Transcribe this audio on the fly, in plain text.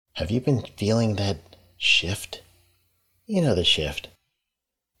Have you been feeling that shift? You know the shift.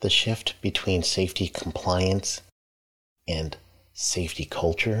 The shift between safety compliance and safety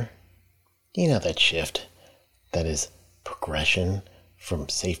culture. You know that shift that is progression from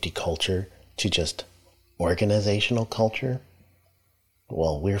safety culture to just organizational culture.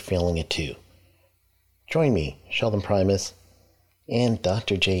 Well, we're feeling it too. Join me, Sheldon Primus, and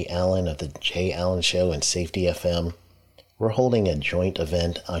Dr. J. Allen of the J. Allen Show and Safety FM. We're holding a joint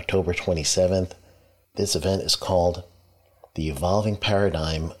event October 27th. This event is called The Evolving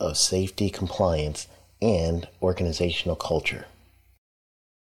Paradigm of Safety Compliance and Organizational Culture.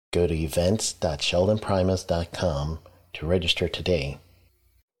 Go to events.sheldonprimus.com to register today.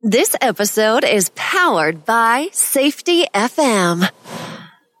 This episode is powered by Safety FM.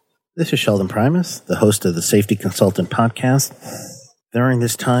 This is Sheldon Primus, the host of the Safety Consultant Podcast. During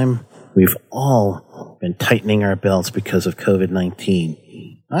this time, we've all been tightening our belts because of COVID-19.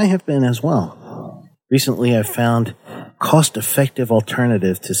 I have been as well. Recently, I've found cost-effective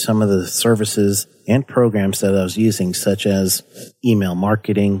alternative to some of the services and programs that I was using, such as email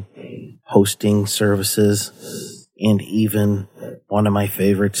marketing, hosting services, and even one of my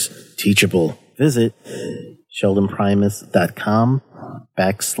favorites, Teachable. Visit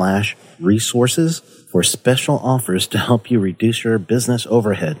sheldonprimus.com/resources for special offers to help you reduce your business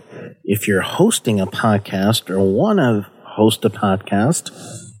overhead. If you're hosting a podcast or want to host a podcast,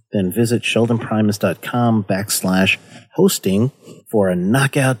 then visit sheldonprimus.com/hosting for a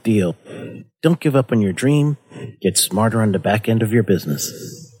knockout deal. Don't give up on your dream. Get smarter on the back end of your business.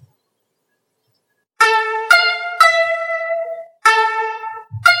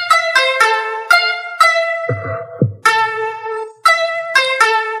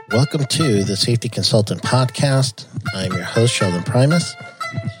 Welcome to the Safety Consultant Podcast. I'm your host, Sheldon Primus,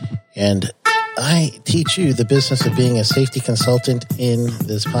 and I teach you the business of being a safety consultant in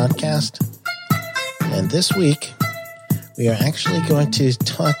this podcast. And this week, we are actually going to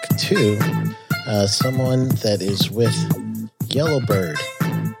talk to someone that is with YellowBird.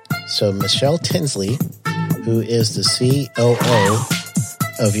 So Michelle Tinsley, who is the COO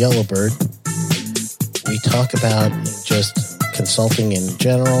of YellowBird. We talk about just consulting in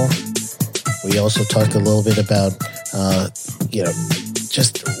general. We also talk a little bit about,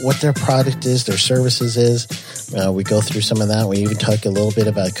 just what their product is, their services is. We go through some of that. We even talk a little bit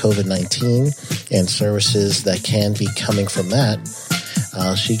about COVID-19 and services that can be coming from that.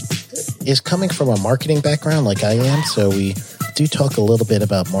 She is coming from a marketing background like I am, so we do talk a little bit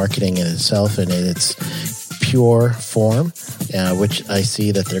about marketing in itself and in its pure form, which I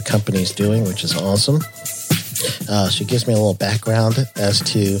see that their company is doing, which is awesome. She gives me a little background as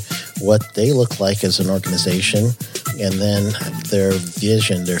to what they look like as an organization, and then their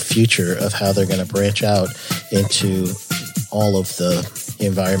vision, their future of how they're going to branch out into all of the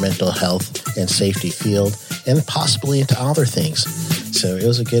environmental health and safety field, and possibly into other things. So it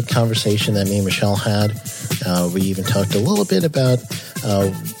was a good conversation that me and Michelle had. We even talked a little bit about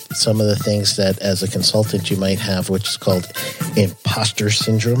some of the things that as a consultant you might have, which is called imposter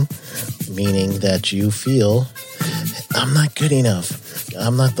syndrome, meaning that you feel, I'm not good enough.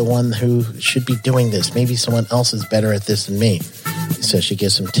 I'm not the one who should be doing this. Maybe someone else is better at this than me. So she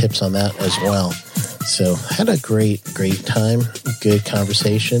gives some tips on that as well. So had a great time, good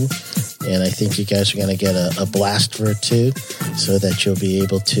conversation. And I think you guys are going to get a blast for it too, so that you'll be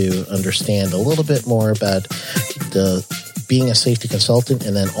able to understand a little bit more about being a safety consultant,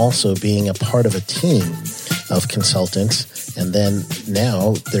 and then also being a part of a team of consultants. And then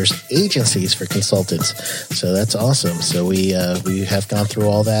now there's agencies for consultants. So that's awesome. So we have gone through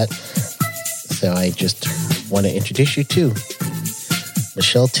all that. So I just want to introduce you to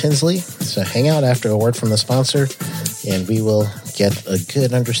Michelle Tinsley. So hang out after a word from the sponsor, and we will get a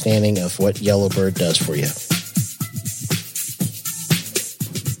good understanding of what YellowBird does for you.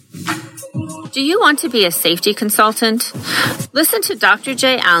 Do you want to be a safety consultant? Listen to Dr.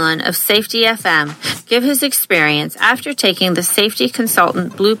 J. Allen of Safety FM give his experience after taking the Safety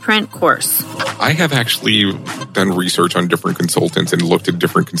Consultant Blueprint course. I have actually done research on different consultants and looked at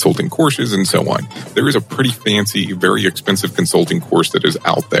different consulting courses and so on. There is a pretty fancy, very expensive consulting course that is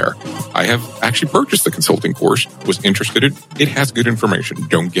out there. I have actually purchased the consulting course, was interested in it. It has good information,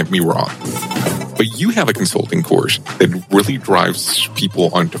 don't get me wrong. But you have a consulting course that really drives people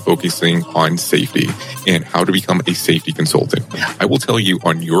onto focusing on safety and how to become a safety consultant. I will tell you,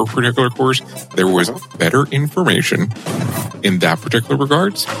 on your particular course, there was better information in that particular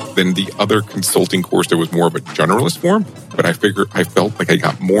regards than the other consulting course that was more of a generalist form. But I felt like I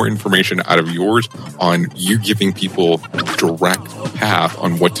got more information out of yours on you giving people direct path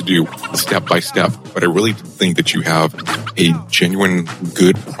on what to do step by step. But I really think that you have a genuine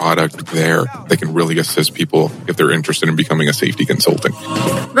good product there that can really assist people if they're interested in becoming a safety consultant.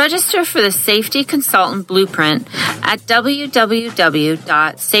 Register for the Safety Consultant Blueprint at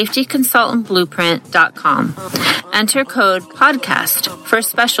www.safetyconsultantblueprint.com. Enter code PODCAST for a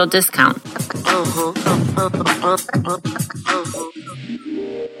special discount.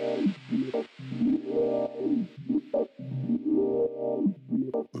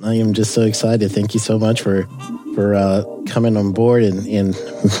 I am just so excited. Thank you so much for coming on board and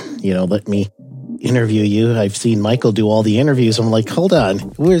let me interview you. I've seen Michael do all the interviews. I'm like, hold on,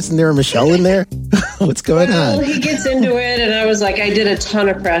 isn't there a Michelle in there? What's going on? He gets into it, and I was like, I did a ton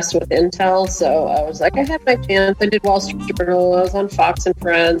of press with Intel, so I was like, I had my chance. I did Wall Street Journal. I was on Fox and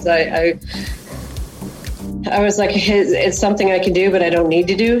Friends. I was like, it's something I can do, but I don't need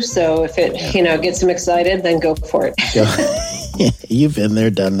to do. So if it, gets him excited, then go for it. You've been there,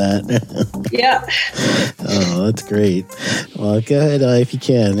 done that. Yeah. Oh, that's great. Well, go ahead, if you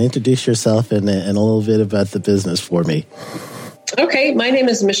can, introduce yourself and a little bit about the business for me. Okay, my name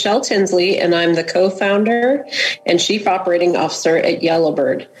is Michelle Tinsley, and I'm the co-founder and chief operating officer at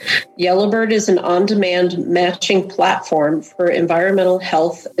YellowBird. YellowBird is an on-demand matching platform for environmental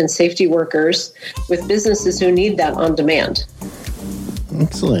health and safety workers with businesses who need that on demand.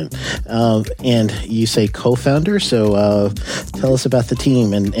 Excellent. And you say co-founder, so tell us about the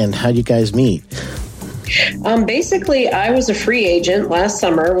team and how do you guys meet? Basically, I was a free agent last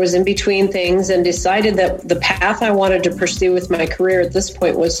summer, was in between things, and decided that the path I wanted to pursue with my career at this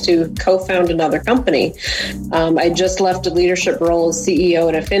point was to co-found another company. I just left a leadership role as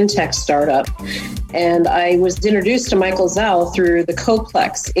CEO at a fintech startup, and I was introduced to Michael Zhao through the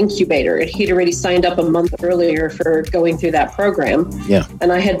Coplex incubator. He'd already signed up a month earlier for going through that program. Yeah.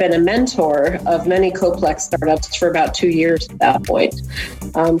 And I had been a mentor of many Coplex startups for about 2 years at that point.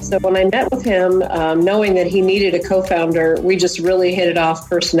 So when I met with him, knowing that he needed a co-founder, we just really hit it off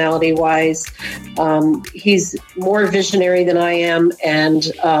personality-wise. He's more visionary than I am and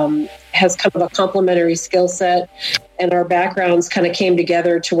has kind of a complementary skill set. And our backgrounds kind of came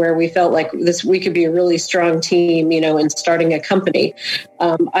together to where we felt like we could be a really strong team, in starting a company.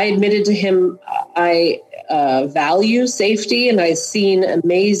 I admitted to him I value safety, and I've seen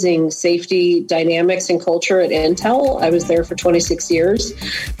amazing safety dynamics and culture at Intel. I was there for 26 years,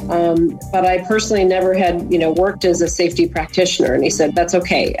 but I personally never had, worked as a safety practitioner. And he said, that's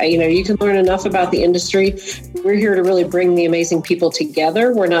okay. You can learn enough about the industry. We're here to really bring the amazing people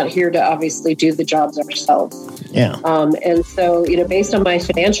together. We're not here to obviously do the jobs ourselves. Yeah. And so, based on my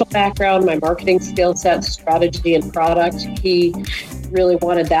financial background, my marketing skill set, strategy, and product, he really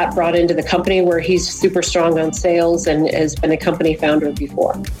wanted that brought into the company, where he's super strong on sales and has been a company founder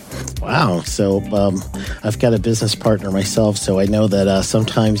before. Wow. So I've got a business partner myself, so I know that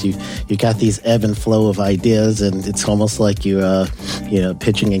sometimes you got these ebb and flow of ideas, and it's almost like you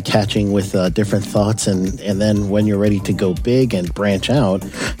pitching and catching with different thoughts, and then when you're ready to go big and branch out,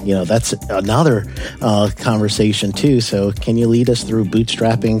 that's another conversation too. So can you lead us through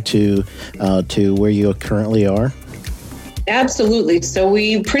bootstrapping to where you currently are? Absolutely. So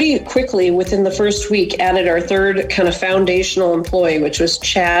we pretty quickly, within the first week, added our third kind of foundational employee, which was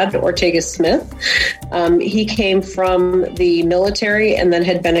Chad Ortega-Smith. He came from the military and then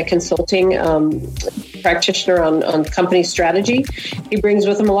had been a consulting practitioner on company strategy. He brings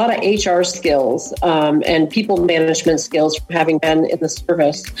with him a lot of HR skills and people management skills from having been in the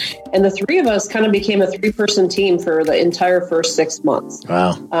service. And the three of us kind of became a 3-person team for the entire first 6 months.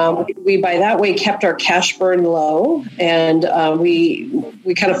 Wow. We by that way kept our cash burn low, and we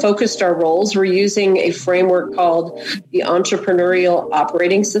kind of focused our roles. We're using a framework called the Entrepreneurial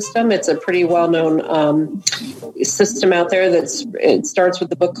Operating System. It's a pretty well-known system out there. It starts with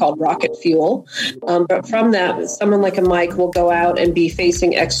the book called Rocket Fuel. But from that, someone like a Mike will go out and be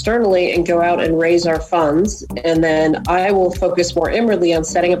facing externally and go out and raise our funds. And then I will focus more inwardly on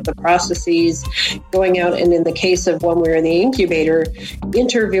setting up the processes, going out and, in the case of when we were in the incubator,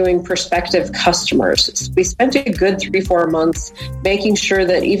 interviewing prospective customers. So we spent a good 3-4 months making sure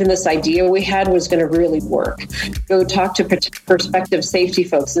that even this idea we had was going to really work. Go talk to prospective safety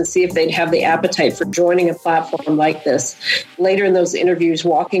folks and see if they'd have the appetite for joining a platform like this. Later in those interviews,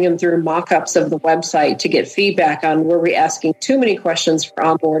 walking them through mock-ups of the website to get feedback on, were we asking too many questions for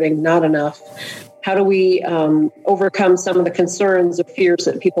onboarding, not enough. how do we overcome some of the concerns or fears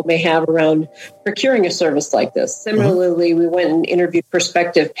that people may have around procuring a service like this. Similarly, we went and interviewed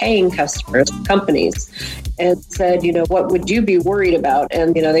prospective paying customers, companies, and said, what would you be worried about?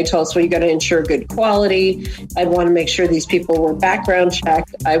 And, they told us, well, you got to ensure good quality. I'd want to make sure these people were background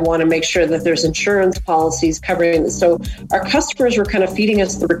checked. I want to make sure that there's insurance policies covering this. So our customers were kind of feeding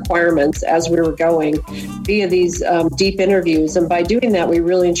us the requirements as we were going via these deep interviews. And by doing that, we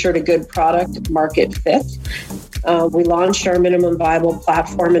really ensured a good product market fit. We launched our minimum viable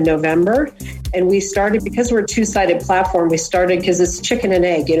platform in November, and we started, because we're a two-sided platform, we started because it's chicken and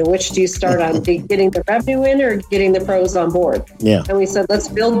egg. Which do you start on, getting the revenue in or getting the pros on board? Yeah. And we said, let's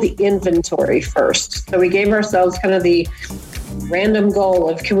build the inventory first. So we gave ourselves kind of the random goal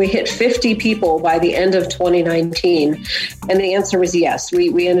of, can we hit 50 people by the end of 2019? And the answer was yes.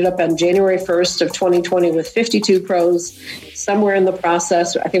 We ended up on January 1st of 2020 with 52 pros. Somewhere in the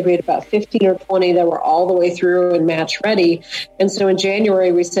process, I think we had about 15 or 20 that were all the way through and match ready. And so in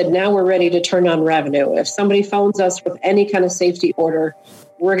January, we said, now we're ready to turn on revenue. If somebody phones us with any kind of safety order,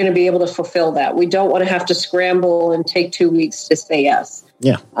 we're going to be able to fulfill that. We don't want to have to scramble and take 2 weeks to say yes.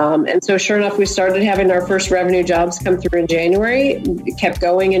 Yeah. And so sure enough, we started having our first revenue jobs come through in January. It kept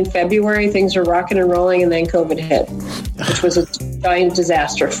going in February. Things were rocking and rolling, and then COVID hit, which was a giant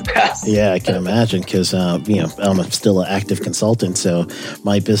disaster for us. Yeah, I can imagine, because I'm still an active consultant, so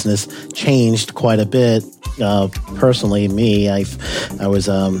my business changed quite a bit. Personally, I was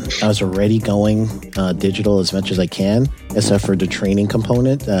already going digital as much as I can, except for the training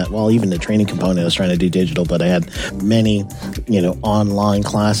component. Even the training component, I was trying to do digital, but I had many, online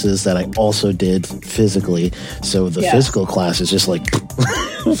classes that I also did physically. So the physical class is just like,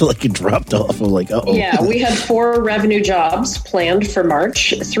 like it dropped off. I'm like, oh. Yeah, we had 4 revenue jobs planned for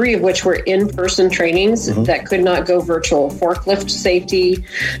March, 3 of which were in-person trainings that could not go virtual. Forklift safety,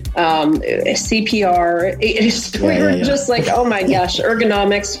 CPR. We were just like, oh my gosh,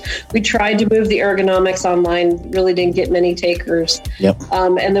 ergonomics. We tried to move the ergonomics online, really didn't get many takers. Yep.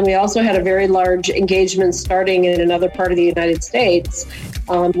 And then we also had a very large engagement starting in another part of the United States,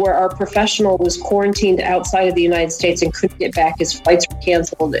 where our professional was quarantined outside of the United States and couldn't get back. His flights were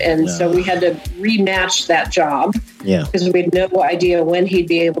canceled. And so we had to rematch that job because we had no idea when he'd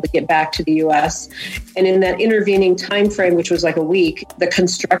be able to get back to the U.S. And in that intervening time frame, which was like a week, the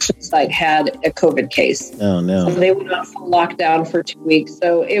construction site had a COVID case. Oh, no. So they went on full lockdown for 2 weeks.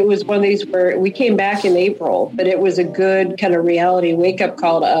 So it was one of these where we came back in April, but it was a good kind of reality wake-up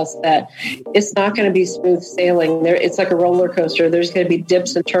call to us that it's not going to be smooth sailing. It's like a roller coaster. There's going to be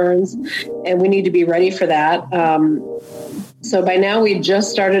dips and turns, and we need to be ready for that. So by now, we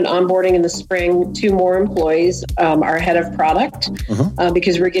just started onboarding in the spring 2 more employees, our head of product,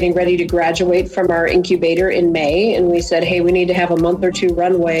 because we're getting ready to graduate from our incubator in May. And we said, hey, we need to have a month or 2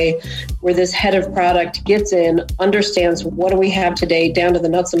 runway where this head of product gets in, understands what do we have today down to the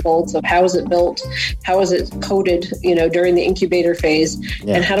nuts and bolts of how is it built, how is it coded, during the incubator phase,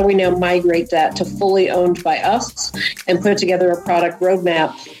 and how do we now migrate that to fully owned by us and put together a product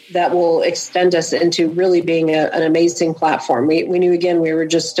roadmap that will extend us into really being an amazing platform. We knew, again, we were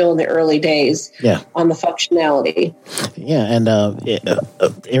just still in the early days on the functionality. Yeah, and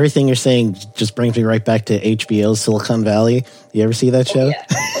everything you're saying just brings me right back to HBO's Silicon Valley. You ever see that show?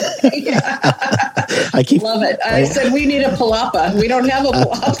 Yeah. I love it. I said we need a palapa. We don't have a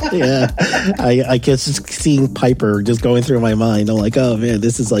palapa. I guess just seeing Piper just going through my mind. I'm like, oh man,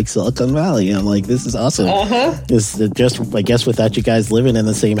 this is like Silicon Valley. I'm like, this is awesome. It's just, I guess, without you guys living in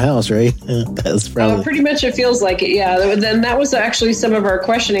the same house, right? That's probably pretty much. It feels like it. Yeah. Then that was actually some of our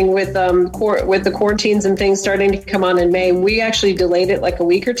questioning with the quarantines and things starting to come on in May. We actually delayed it like a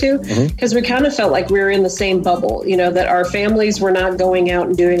week or 2 because we kind of felt like we were in the same bubble. That our families were not going out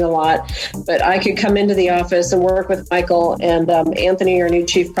and doing a lot, but I could come into the office and work with Michael and Anthony, our new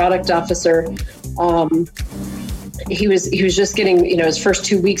chief product officer. He was just getting, his first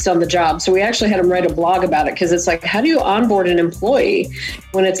 2 weeks on the job. So we actually had him write a blog about it because it's like, how do you onboard an employee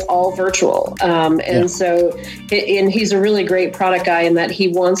when it's all virtual? So he's a really great product guy in that he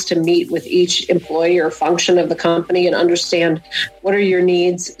wants to meet with each employee or function of the company and understand what are your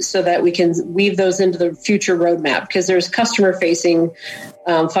needs so that we can weave those into the future roadmap, because there's customer facing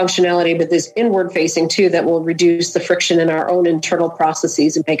functionality, but there's inward facing too that will reduce the friction in our own internal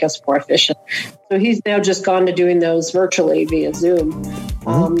processes and make us more efficient. So he's now just gone to doing those virtually via Zoom.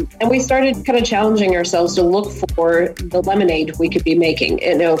 And we started kind of challenging ourselves to look for the lemonade we could be making.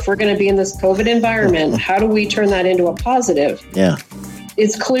 And if we're going to be in this COVID environment, how do we turn that into a positive? Yeah.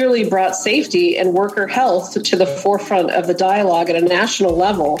 It's clearly brought safety and worker health to the forefront of the dialogue at a national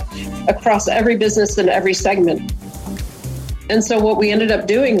level across every business and every segment. And so what we ended up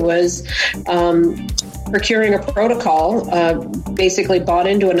doing was procuring a protocol, basically bought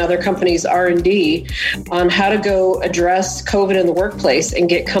into another company's R&D on how to go address COVID in the workplace and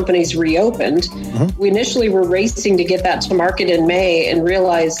get companies reopened. We initially were racing to get that to market in May and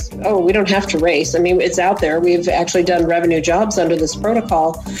realized, we don't have to race. I mean, it's out there. We've actually done revenue jobs under this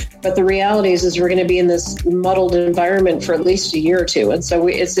protocol. But the reality is we're going to be in this muddled environment for at least a year or two. And so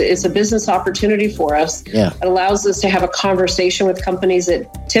it's a business opportunity for us. Yeah. It allows us to have a conversation with companies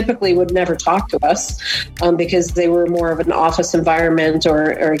that typically would never talk to us because they were more of an office environment or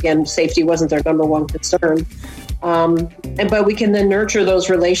again, safety wasn't their number one concern. But we can then nurture those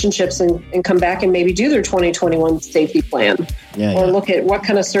relationships and come back and maybe do their 2021 safety plan or look at what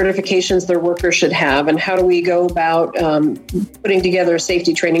kind of certifications their workers should have and how do we go about putting together a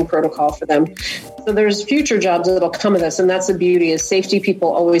safety training protocol for them. So there's future jobs that'll come of this. And that's the beauty is safety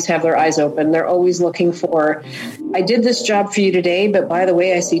people always have their eyes open. They're always looking for, I did this job for you today, but by the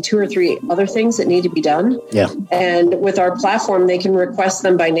way, I see 2 or 3 other things that need to be done. Yeah. And with our platform, they can request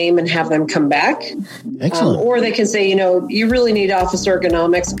them by name and have them come back. Excellent. Or they can say, you really need office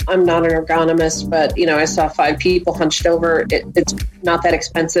ergonomics. I'm not an ergonomist, but, I saw 5 people hunched over. It's not that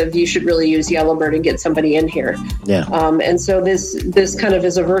expensive. You should really use YellowBird and get somebody in here. Yeah. And so this kind of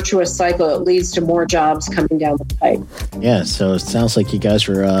is a virtuous cycle. It leads to more jobs coming down the pipe. Yeah. So it sounds like you guys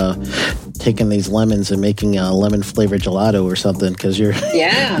were taking these lemons and making a lemon flavored gelato or something because you're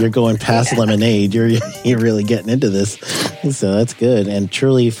going past lemonade. You're really getting into this. So that's good. And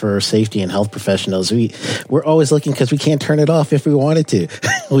truly for safety and health professionals, we're always looking because we can't turn it off if we wanted to.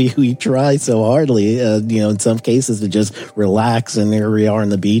 we try so hardly, in some cases to just relax. And here we are on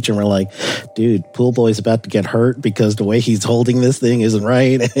the beach and we're like, dude, pool boy's about to get hurt because the way he's holding this thing isn't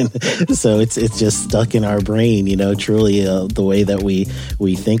right. And so it's just stuck in our brain, truly the way that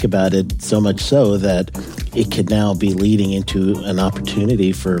we think about it, so much so that it could now be leading into an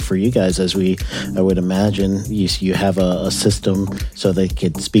opportunity for you guys I would imagine you have a system so they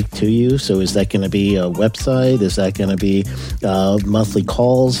could speak to you. So is that going to be a website? Is that going to be monthly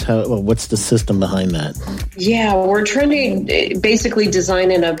calls? What's the system behind that? Yeah, we're trying to basically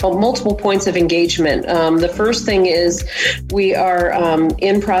design in multiple points of engagement. The first thing is we are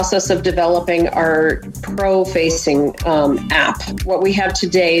in process of developing our pro-facing app. What we have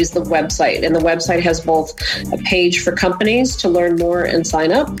today is the website, and the website has both a page for companies to learn more and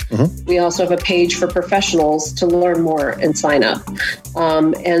sign up. We also have a page for professionals to learn more and sign up.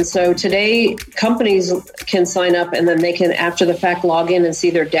 And so today, companies can sign up and then they can, after the fact, log in and see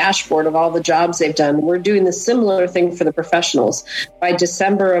their dashboard of all the jobs they've done. We're doing the similar thing for the professionals. By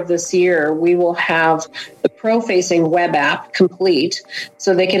December of this year, we will have the pro-facing web app complete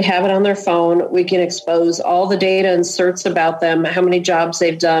so they can have it on their phone. We can expose all the data and certs about them, how many jobs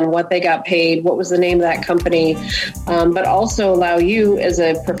they've done, what they got paid, what was the name of that company, but also allow you as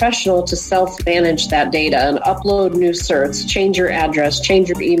a professional to self-manage that data and upload new certs, change your address, change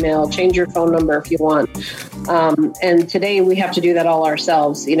your email, change your phone number if you want. And today we have to do that all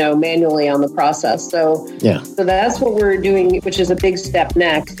ourselves, manually on the process. So that's what we're doing, which is a big step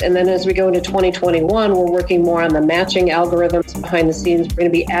next. And then as we go into 2021, we're working more on the matching algorithms behind the scenes. We're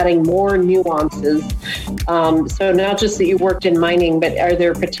going to be adding more nuances. So not just that you worked in mining, but are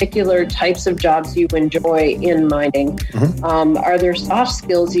there particular types of jobs you enjoy in mining? Are there soft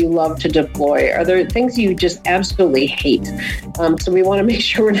skills you love to deploy? Are there things you just absolutely hate? So we want to make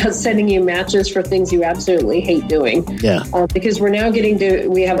sure we're not sending you matches for things you absolutely hate doing. Because we're now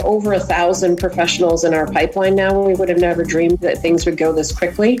we have over 1,000 professionals in our pipeline now. We would have never dreamed that things would go this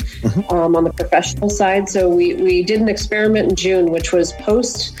quickly on the professional side. So we did an experiment in June, which was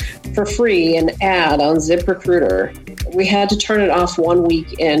post for free an ad on ZipRecruiter. We had to turn it off 1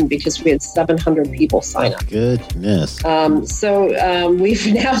 week in because we had 700 people sign up. Goodness. So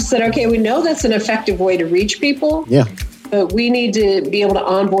we've now said, okay, we know that's an effective way to reach people. But we need to be able to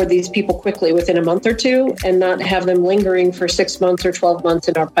onboard these people quickly within a month or two and not have them lingering for 6 months or 12 months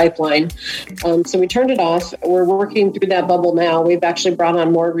in our pipeline. So we turned it off. We're working through that bubble now. We've actually brought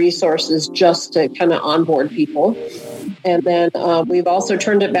on more resources just to kind of onboard people. And then we've also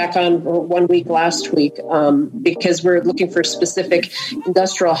turned it back on 1 week last week because we're looking for specific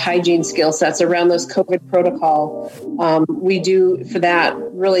industrial hygiene skill sets around this COVID protocol. We do, for that,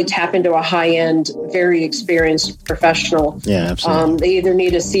 really tap into a high-end, very experienced professional. Yeah, absolutely. They either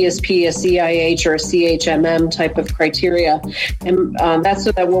need a CSP, a CIH, or a CHMM type of criteria. And that's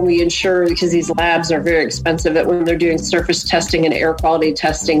so that when we ensure, because these labs are very expensive, that when they're doing surface testing and air quality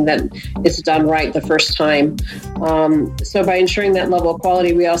testing, that it's done right the first time. So by ensuring that level of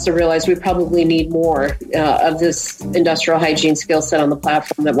quality, we also realized we probably need more of this industrial hygiene skill set on the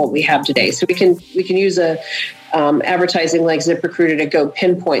platform than what we have today. So we can use a advertising like ZipRecruiter to go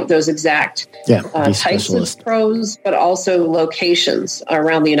pinpoint those exact types of pros, but also locations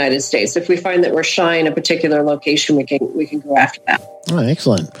around the United States. If we find that we're shy in a particular location, we can go after that. Oh,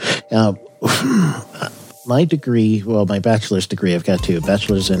 excellent. My degree, my bachelor's degree, I've got two, a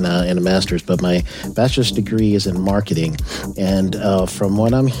bachelor's and a master's, but my bachelor's degree is in marketing. And from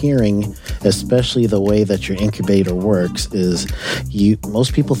what I'm hearing, especially the way that your incubator works, is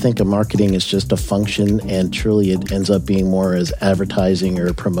most people think of marketing as just a function, and truly it ends up being more as advertising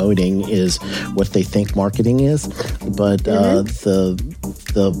or promoting is what they think marketing is. But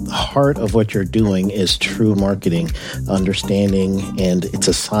the heart of what you're doing is true marketing, understanding, and it's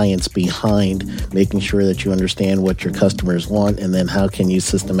a science behind making sure that you understand what your customers want, and then how can you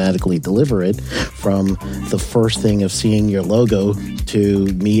systematically deliver it from the first thing of seeing your logo to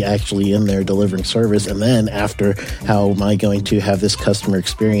me actually in there delivering service, and then after, how am I going to have this customer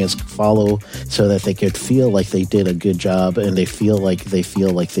experience follow so that they could feel like they did a good job, and they feel like they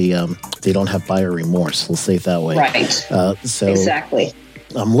don't have buyer remorse. Let's say it that way. Right. So exactly.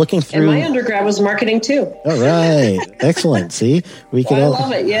 I'm looking through. And my undergrad was marketing too. All right, excellent. See, we could. I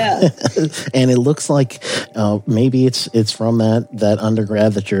love it. Yeah. And it looks like maybe it's from that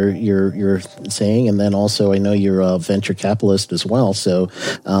undergrad that you're saying, and then also I know you're a venture capitalist as well. So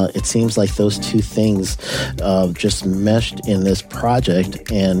it seems like those two things just meshed in this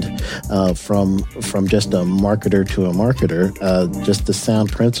project, and from just a marketer to a marketer, just the sound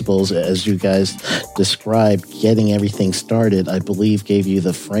principles as you guys described, getting everything started, I believe gave you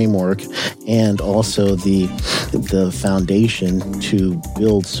the framework and also the foundation to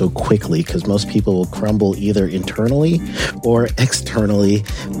build so quickly, because most people will crumble either internally or externally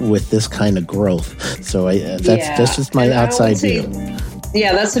with this kind of growth. So that's just my outside view.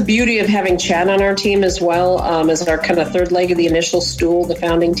 Yeah, that's the beauty of having Chad on our team as well, as our kind of third leg of the initial stool, the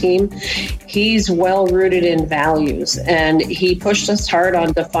founding team. He's well rooted in values, and he pushed us hard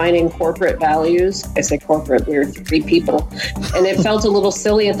on defining corporate values. I say corporate, we were 3 people, and it felt a little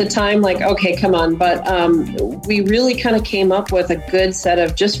silly at the time, like, okay, come on. But we really kind of came up with a good set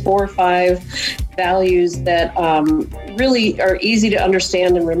of just 4 or 5 values that really are easy to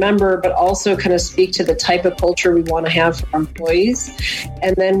understand and remember, but also kind of speak to the type of culture we want to have for our employees.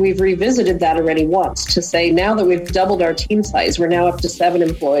 And then we've revisited that already once to say, now that we've doubled our team size, we're now up to 7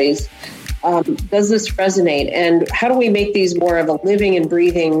 employees. Does this resonate? And how do we make these more of a living and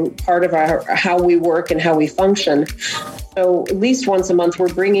breathing part of how we work and how we function? So at least once a month,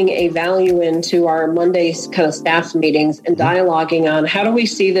 we're bringing a value into our Monday kind of staff meetings and dialoguing on how do we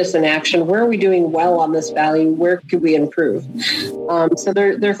see this in action? Where are we doing well on this value? Where could we improve? So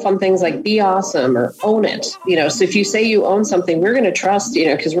they're fun things like be awesome or own it. So if you say you own something, we're going to trust,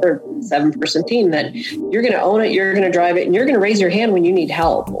 because we're a 7-person team, that you're going to own it, you're going to drive it, and you're going to raise your hand when you need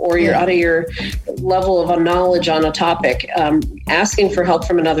help or you're out of your level of knowledge on a topic. Asking for help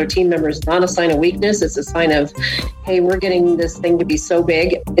from another team member is not a sign of weakness. It's a sign of, hey, we're getting this thing to be so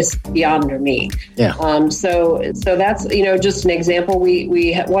big, it's beyond me. Yeah. So that's, just an example.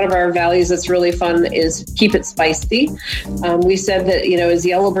 We one of our values that's really fun is keep it spicy. We said that, as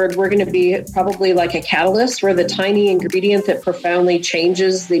YellowBird, we're going to be probably like a catalyst. We're the tiny ingredient that profoundly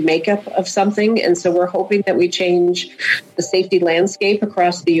changes the makeup of something. And so we're hoping that we change the safety landscape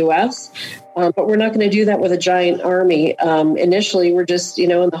across the U.S., but we're not going to do that with a giant army. Initially, we're just, in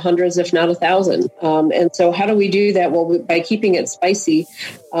the hundreds, if not 1,000. And so how do we do that? Well, by keeping it spicy,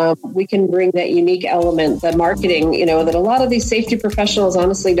 we can bring that unique element, the marketing, that a lot of these safety professionals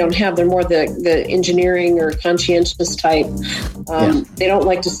honestly don't have. They're more the engineering or conscientious type. They don't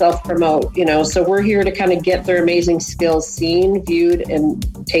like to self-promote, so we're here to kind of get their amazing skills seen, viewed, and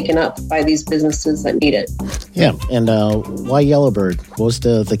taken up by these businesses that need it. Yeah. And why YellowBird? What was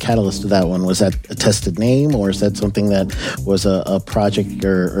the catalyst of that one? Was that a tested name, or is that something that was a project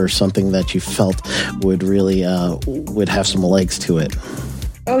or something that you felt would really would have some legs to it?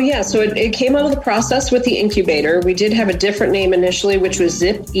 Oh, yeah. So it came out of the process with the incubator. We did have a different name initially, which was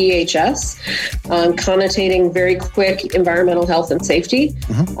ZIP EHS, connotating very quick environmental health and safety.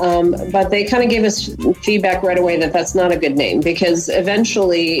 Mm-hmm. But they kind of gave us feedback right away that that's not a good name, because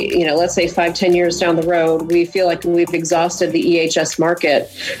eventually, let's say 5-10 years down the road, we feel like we've exhausted the EHS market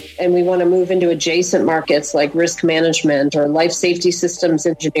and we want to move into adjacent markets like risk management or life safety systems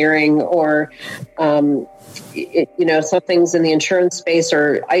engineering or some things in the insurance space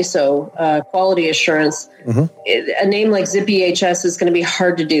or for ISO quality assurance, a name like Zip EHS is going to be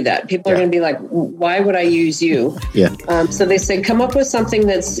hard to do that. People are going to be like, why would I use you? So they said, come up with something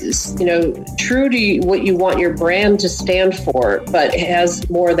that's, true to what you want your brand to stand for, but has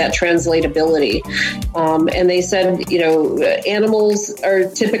more of that translatability. And they said, animals are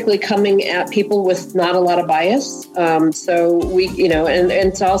typically coming at people with not a lot of bias. So we, and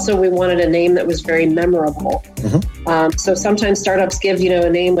it's also, we wanted a name that was very memorable. So sometimes startups give, a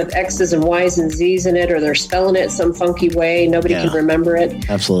name with X's and Y's and Z's in it, or they're spelling it some funky way. Nobody can remember it.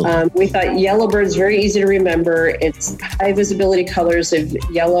 Absolutely. We thought YellowBird is very easy to remember. It's high visibility colors of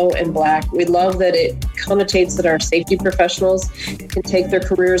yellow and black. We love that it connotates that our safety professionals can take their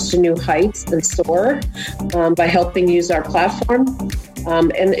careers to new heights and soar by helping use our platform.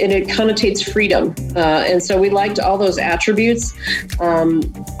 And it connotates freedom. And so we liked all those attributes.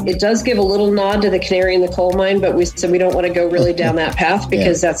 It does give a little nod to the canary in the coal mine, but we said we don't want to go really down that path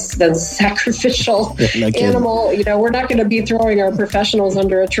because that's sacrificial animal. We're not going to be throwing our professionals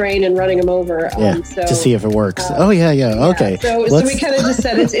under a train and running them over. To see if it works. Okay. So we kind of just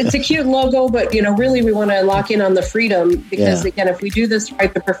said it's a cute logo, but really we want to lock in on the freedom because again, if we do this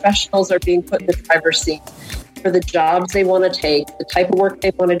right, the professionals are being put in the driver's seat for the jobs they want to take, the type of work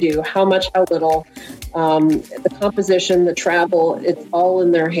they want to do, how much, how little, the composition, the travel, it's all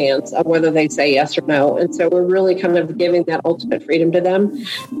in their hands of whether they say yes or no. And so we're really kind of giving that ultimate freedom to them,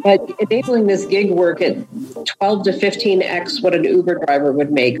 but enabling this gig work at 12 to 15x what an Uber driver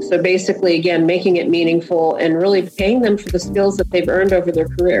would make. So basically, again, making it meaningful and really paying them for the skills that they've earned over their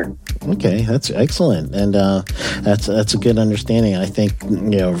career. Okay, that's excellent. And that's a good understanding. I think,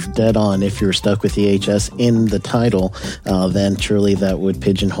 dead on, if you're stuck with EHS in the title, then truly that would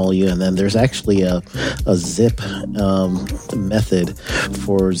pigeonhole you. And then there's actually a zip method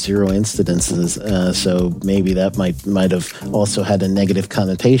for zero incidences. So maybe that might have also had a negative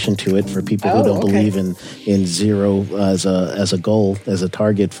connotation to it for people who don't believe in zero as a goal, as a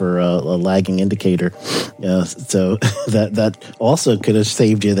target for a lagging indicator. So that also could have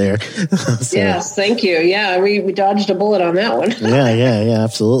saved you there. Yes, thank you. Yeah, we dodged a bullet on that one. Yeah,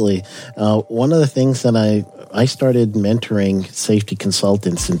 absolutely. One of the things that I started mentoring safety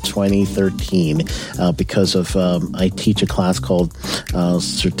consultants in 2013 because of I teach a class called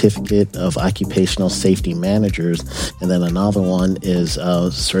Certificate of Occupational Safety Managers, and then another one is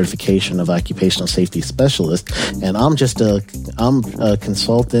Certification of Occupational Safety Specialist. And I'm a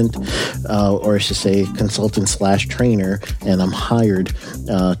consultant, or I should say consultant/trainer, and I'm hired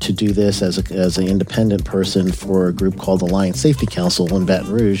to do this as an independent person for a group called Alliance Safety Council in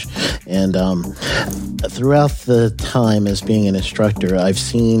Baton Rouge. And throughout the time as being an instructor, I've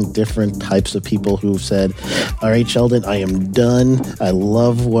seen different types of people who've said, all right, Sheldon, I am done. I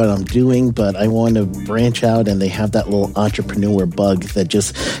love what I'm doing, but I want to branch out. And they have that little entrepreneur bug that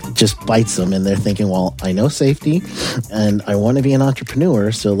just bites them. And they're thinking, well, I know safety and I want to be an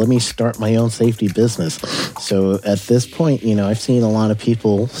entrepreneur, so let me start my own safety business. So at this point, I've seen a lot of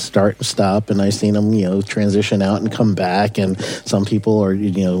people start and stop, and I've seen them, transition out and come back. And some people are,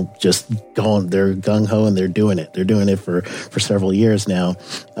 just going, they're gung-ho and they're doing it. They're doing it for several years now.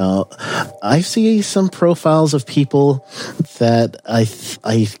 I see some profiles of people that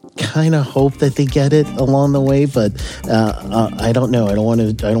I kind of hope that they get it along the way, but I don't know. I don't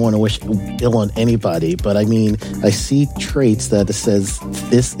want to wish ill on anybody, but I mean, I see traits that it says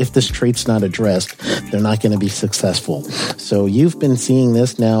if this trait's not addressed, they're not going to be successful. So you've been seeing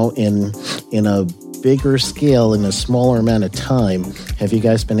this now in a bigger scale in a smaller amount of time. Have you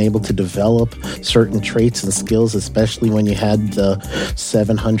guys been able to develop certain traits and skills, especially when you had the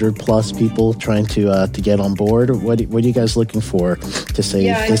 700 plus people trying to get on board? What are you guys looking for to say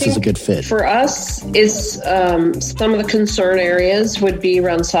this is a good fit? For us, is some of the concern areas would be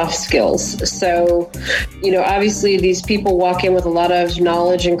around soft skills. So, obviously these people walk in with a lot of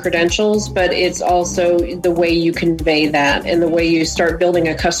knowledge and credentials, but it's also the way you convey that and the way you start building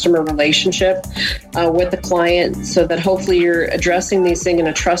a customer relationship with the client, so that hopefully you're addressing these things in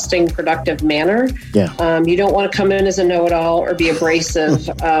a trusting, productive manner. You don't want to come in as a know-it-all or be abrasive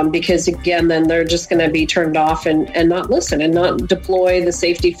because, again, then they're just going to be turned off and not listen and not deploy the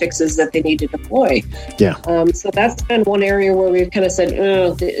safety fixes that they need to deploy. So that's been one area where we've kind of said,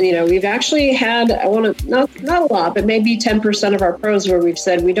 we've actually had, not a lot, but maybe 10% of our pros where we've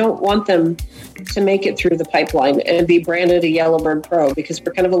said we don't want them to make it through the pipeline and be branded a YellowBird Pro, because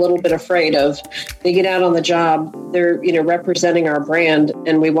we're kind of a little bit afraid of, they get out on the job, they're representing our brand,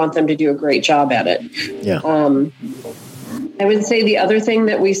 and we want them to do a great job at it. I would say the other thing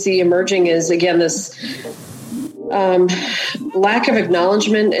that we see emerging is, again, this lack of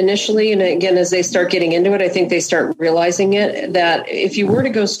acknowledgement initially. And again, as they start getting into it, I think they start realizing it, that if you were to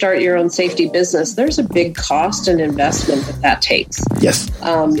go start your own safety business, there's a big cost and investment that takes. Yes.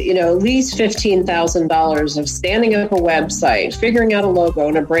 At least $15,000 of standing up a website, figuring out a logo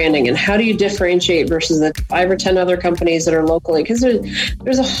and a branding, and how do you differentiate versus the 5 or 10 other companies that are locally? Because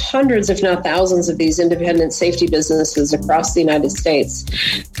there's hundreds, if not thousands, of these independent safety businesses across the United States.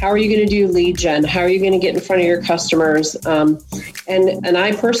 How are you going to do lead gen? How are you going to get in front of your customers? And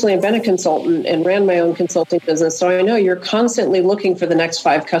I personally have been a consultant and ran my own consulting business, so I know you're constantly looking for the next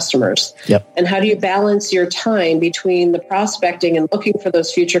 5 customers. Yep. And how do you balance your time between the prospecting and looking for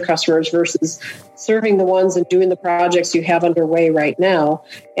those future customers versus serving the ones and doing the projects you have underway right now?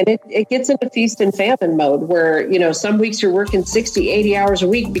 And it gets into feast and famine mode where, some weeks you're working 60, 80 hours a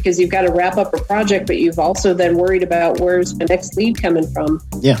week because you've got to wrap up a project, but you've also then worried about where's the next lead coming from.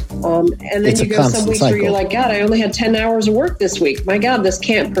 Yeah. And then you go some weeks cycle where you're like, God, I only had 10 hours of work this week. My God, this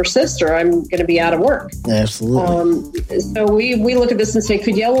can't persist or I'm going to be out of work. Absolutely. So we look at this and say,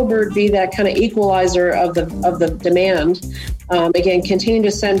 could YellowBird be that kind of equalizer of the demand? Again, continue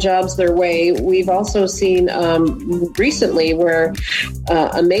to send jobs their way. We've also seen recently where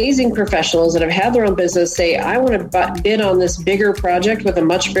amazing professionals that have had their own business say, I want to bid on this bigger project with a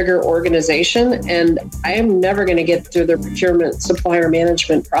much bigger organization, and I am never going to get through the procurement supplier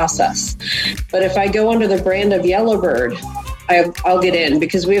management process. But if I go under the brand of YellowBird, I'll get in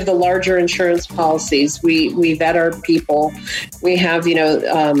because we have the larger insurance policies. We vet our people. We have,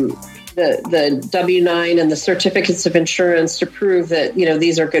 the W-9 and the certificates of insurance to prove that,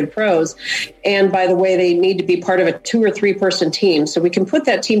 these are good pros. And by the way, they need to be part of a 2 or 3 person team. So we can put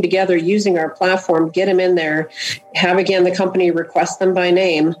that team together using our platform, get them in there, have, again, the company request them by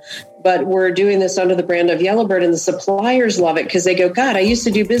name. But we're doing this under the brand of YellowBird, and the suppliers love it because they go, God, I used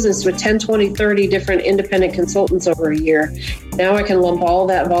to do business with 10, 20, 30 different independent consultants over a year. Now I can lump all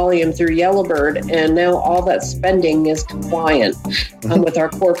that volume through YellowBird, and now all that spending is compliant with our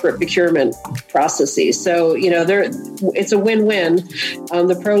corporate procurement processes. So, it's a win-win.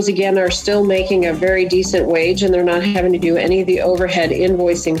 The pros, again, are still making a very decent wage, and they're not having to do any of the overhead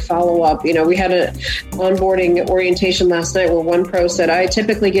invoicing follow-up. We had an onboarding orientation last night where one pro said, I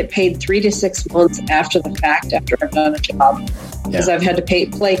typically get paid 3 to 6 months after the fact, after I've done a job, because I've had to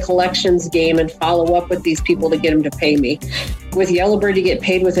play collections game and follow up with these people to get them to pay me. With YellowBird, you get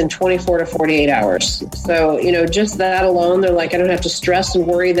paid within 24 to 48 hours. So, just that alone, they're like, I don't have to stress and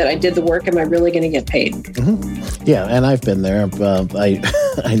worry that I did the work. Am I really going to get paid? Mm-hmm. Yeah, and I've been there.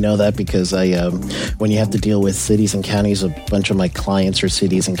 I know that because when you have to deal with cities and counties, a bunch of my clients are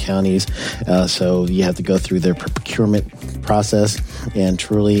cities and counties. So you have to go through their procurement process. And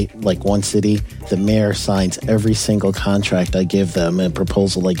truly, like one city, the mayor signs every single contract I give them and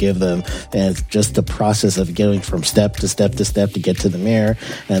proposal I give them. And it's just the process of getting from step to step to step to get to the mayor,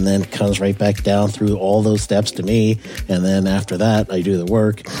 and then comes right back down through all those steps to me. And then after that, I do the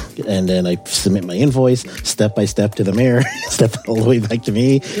work, and then I submit my invoice step by step to the mayor, step all the way back to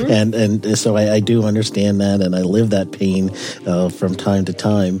me. Mm-hmm. And so I do understand that, and I live that pain from time to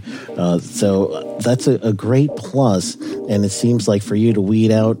time. So that's a great plus. And it seems like for you to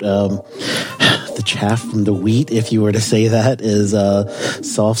weed out the chaff from the wheat, if you were to say that, is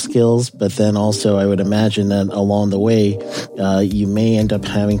soft skills. But then also I would imagine that along the way, you may end up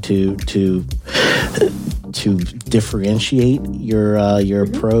having to differentiate your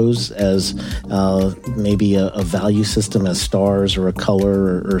pros as maybe a value system as stars or a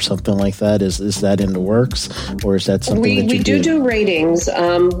color or something like that. Is that in the works, or is that something that you do ratings?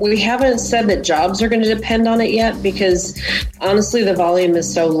 We haven't said that jobs are going to depend on it yet because honestly the volume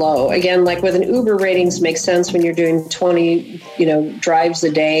is so low. Again, like with an Uber, ratings make sense when you're doing 20 drives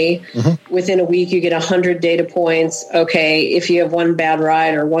a day. Mm-hmm. Within a week you get 100 data points. Okay, if you have one bad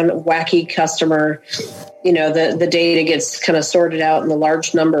ride or one wacky customer, the data gets kind of sorted out in the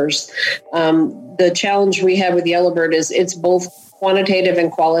large numbers. The challenge we have with YellowBird is it's both quantitative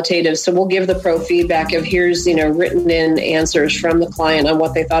and qualitative. So we'll give the pro feedback of here's, written in answers from the client on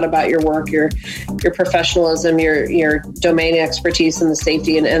what they thought about your work, your professionalism, your domain expertise in the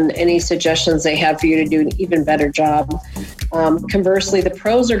safety, and any suggestions they have for you to do an even better job. Conversely, the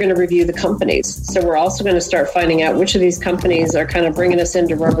pros are going to review the companies. So we're also going to start finding out which of these companies are kind of bringing us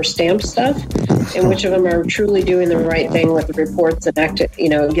into rubber stamp stuff and which of them are truly doing the right thing with the reports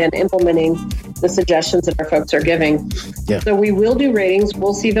and implementing the suggestions that our folks are giving. Yeah. So we will do ratings.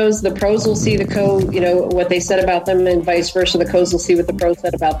 We'll see those. The pros will see the what they said about them, and vice versa. The cos will see what the pros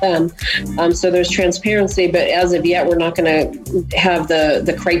said about them. So there's transparency, but as of yet, we're not going to have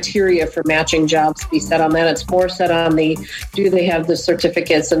the criteria for matching jobs be set on that. It's more set on do they have the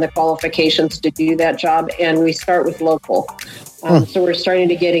certificates and the qualifications to do that job? And we start with local. So we're starting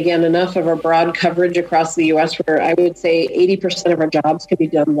to get, again, enough of a broad coverage across the U.S. where I would say 80% of our jobs can be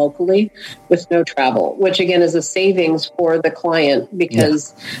done locally with no travel, which, again, is a savings for the client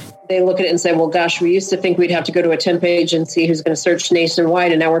because they look at it and say, well, gosh, we used to think we'd have to go to a temp agency who's going to search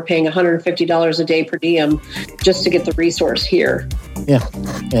nationwide, and now we're paying $150 a day per diem just to get the resource here. Yeah,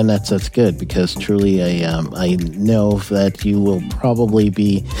 and that's good because truly I know that you will probably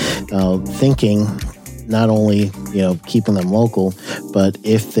be thinking not only, keeping them local, but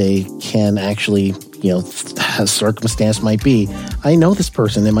if they can actually, as circumstance might be, I know this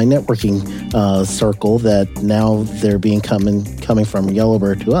person in my networking circle that now they're coming from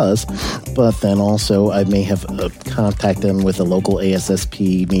Yellowbird to us, but then also I may have contacted them with a local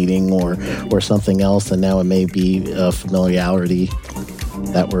ASSP meeting or something else, and now it may be familiarity.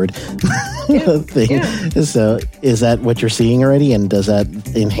 That word thing. Yeah. So is that what you're seeing already? And does that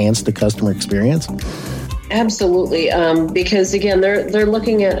enhance the customer experience? Absolutely. Because again, they're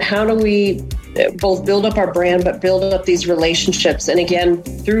looking at how do we both build up our brand, but build up these relationships. And again,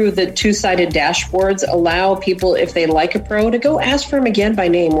 through the two-sided dashboards, allow people, if they like a pro, to go ask for them again by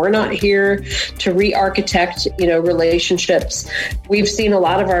name. We're not here to re-architect, relationships. We've seen a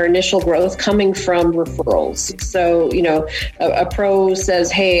lot of our initial growth coming from referrals. So, a pro says,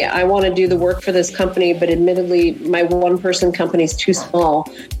 hey, I want to do the work for this company, but admittedly, my one-person company is too small.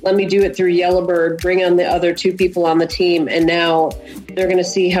 Let me do it through Yellowbird, bring on the other two people on the team, and now they're going to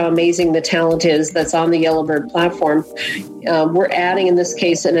see how amazing the talent is that's on the Yellowbird platform. We're adding, in this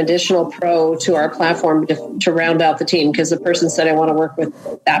case, an additional pro to our platform to round out the team because the person said, I want to work with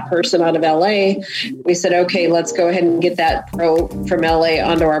that person out of LA. We said, okay, let's go ahead and get that pro from LA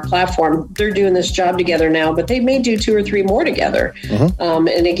onto our platform. They're doing this job together now, but they may do 2 or 3 more together. Mm-hmm.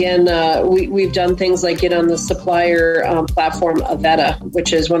 And again, we've done things like get on the supplier platform Avetta,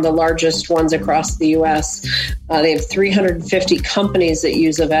 which is one of the largest ones across the U.S. They have 350 companies that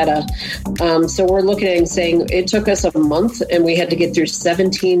use Avetta. So we're looking at it and saying it took us a month and we had to get through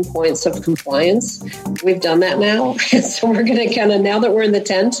 17 points of compliance. We've done that now. So we're going to kind of, now that we're in the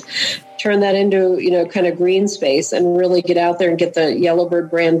tent, turn that into, kind of green space and really get out there and get the Yellowbird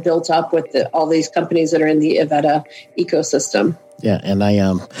brand built up with all these companies that are in the Avetta ecosystem. Yeah, and I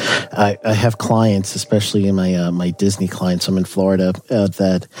have clients, especially in my Disney clients. I'm in Florida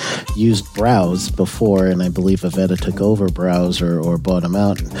that used Browse before, and I believe Avetta took over Browse or bought them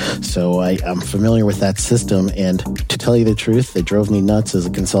out. So I'm familiar with that system. And to tell you the truth, it drove me nuts as a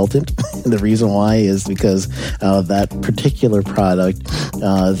consultant. The reason why is because that particular product,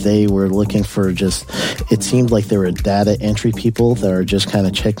 they were looking for it seemed like there were data entry people that are just kind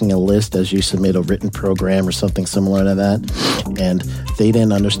of checking a list as you submit a written program or something similar to that. And they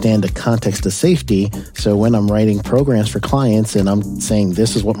didn't understand the context of safety. So when I'm writing programs for clients and I'm saying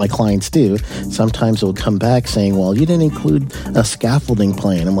this is what my clients do, sometimes it will come back saying, well, you didn't include a scaffolding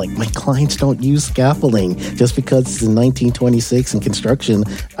plan. I'm like, my clients don't use scaffolding. Just because it's in 1926 in construction,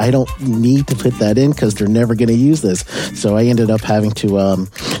 I don't need to put that in because they're never going to use this. So I ended up having to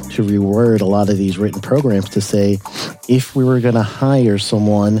reword a lot of these written programs to say, if we were going to hire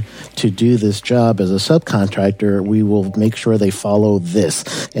someone to do this job as a subcontractor, we will make sure they follow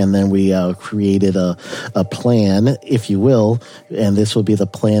this. And then we created a plan, if you will, and this will be the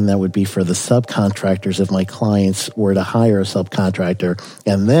plan that would be for the subcontractors if my clients were to hire a subcontractor.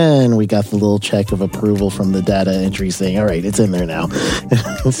 And then we got the little check of approval from the data entry saying, all right, it's in there now.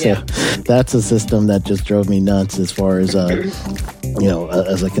 So that's a system that just drove me nuts as far as,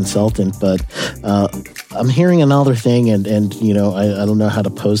 as a consultant. But I'm hearing another thing, and I don't know how to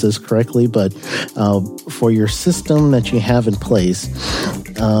pose this correctly, but for your system that you have in place,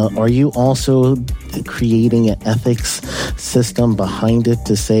 are you also creating an ethics system behind it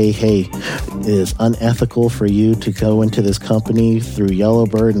to say, hey, it is unethical for you to go into this company through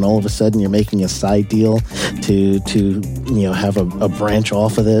Yellowbird and all of a sudden you're making a side deal to have a branch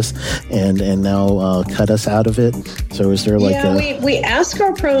off of this and now cut us out of it? So is there we ask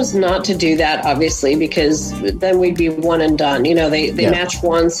our pros not to do that, obviously, because then we'd be one and done. They match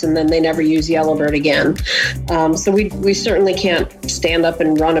once and then they never use Yellowbird again. So we certainly can't stand up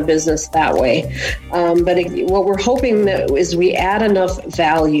and run a business that way. What we're hoping that is we add enough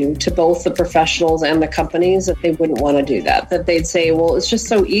value to both the professionals and the companies that they wouldn't want to do that. That they'd say, well, it's just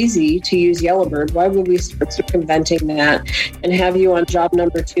so easy to use YellowBird. Why would we start circumventing that and have you on job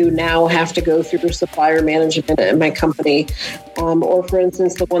number 2 now have to go through supplier management at my company? Or for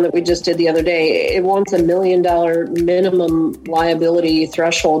instance, the one that we just did the other day, it wants $1 million minimum liability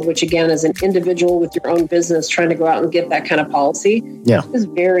threshold, which again, is an individual with your own business trying to go out and get that kind of policy. Yeah. Is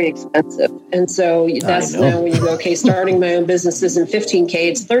very expensive. And so that's now when you go, okay, starting my own business isn't $15K,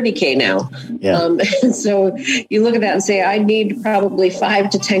 it's $30K now. Yeah. And so you look at that and say, I need probably 5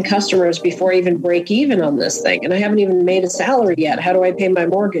 to 10 customers before I even break even on this thing. And I haven't even made a salary yet. How do I pay my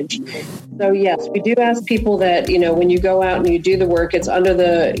mortgage? So yes, we do ask people that, when you go out and you do the work, it's under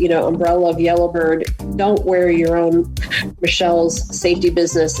the, umbrella of YellowBird. Don't wear your own Michelle's Safety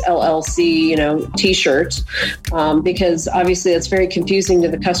Business LLC, t-shirt, because obviously that's very confusing to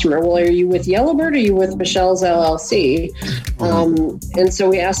the customer. Well, are you with YellowBird or are you with Michelle's LLC? And so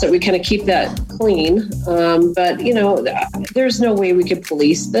we ask that we kind of keep that clean. But, there's no way we could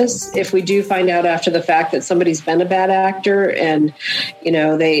police this. If we do find out after the fact that somebody's been a bad actor and,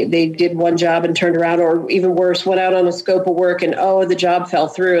 they did one job and turned around, or even worse, went out on a scope of work and, the job fell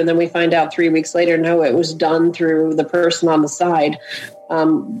through. And then we find out 3 weeks later, no, it was done through the person on the side.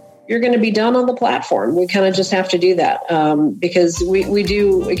 You're going to be done on the platform. We kind of just have to do that because we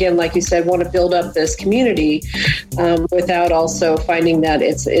do, again, like you said, want to build up this community without also finding that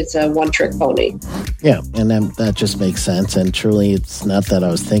it's a one-trick pony. Yeah, and that just makes sense. And truly, it's not that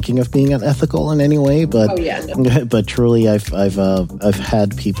I was thinking of being unethical in any way, but but truly, I've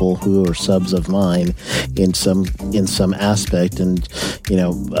had people who are subs of mine in some aspect, and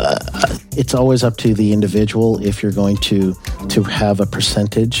it's always up to the individual if you're going to have a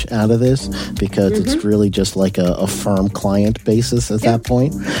percentage out of this, because it's really just like a firm client basis at that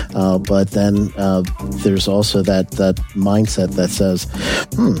point. But then there's also that mindset that says,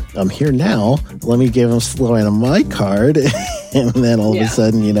 I'm here now. Let me give them slowing on my card. And then all of a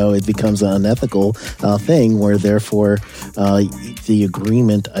sudden, it becomes an unethical thing where therefore the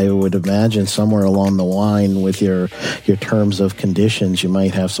agreement, I would imagine somewhere along the line with your terms of conditions, you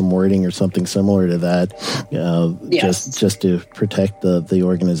might have some wording or something similar to that, just to protect the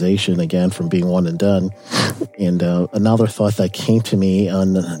organization again from being one and done. And another thought that came to me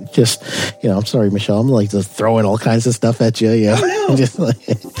on just, I'm sorry, Michelle, I'm like just throwing all kinds of stuff at you, just like,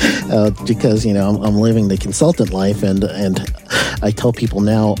 because I'm living the consultant life, and I tell people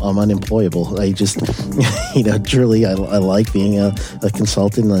now I'm unemployable. I just, truly, I like being a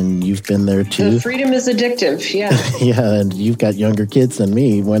consultant, and you've been there too. Freedom is addictive, yeah. Yeah, and you've got younger kids than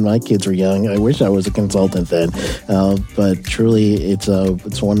me. When my kids were young, I wish I was a consultant then. But truly, it's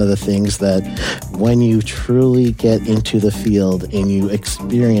one of the things that when you truly get into the field and you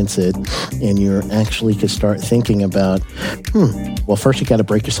experience it, and you actually could start thinking about, well, first you got to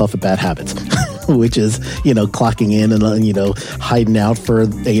break yourself of bad habits. Which is, clocking in and, hiding out for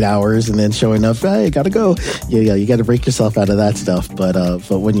 8 hours and then showing up, hey, gotta go. Yeah, you got to break yourself out of that stuff. But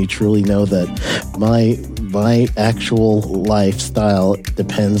when you truly know that my actual lifestyle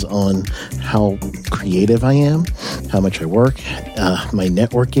depends on how creative I am, how much I work, my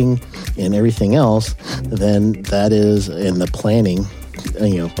networking and everything else, then that is in the planning.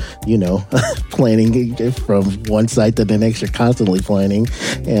 Planning from one side to the next, you're constantly planning.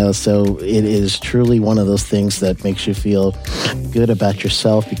 So it is truly one of those things that makes you feel good about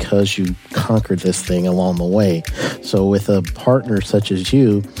yourself because you conquered this thing along the way. So with a partner such as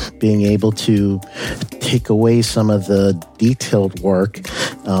you, being able to take away some of the detailed work,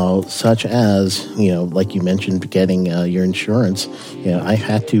 such as, like you mentioned, getting your insurance. I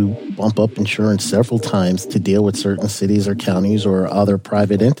had to bump up insurance several times to deal with certain cities or counties or other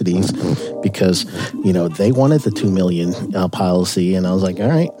private entities because, they wanted the $2 million policy. And I was like, all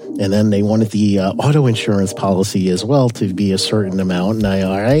right. And then they wanted the auto insurance policy as well to be a certain amount. And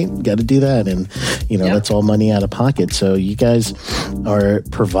all right, got to do that. And, that's all money out of pocket. So you guys are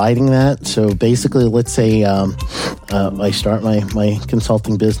providing that. So basically, let's say I start my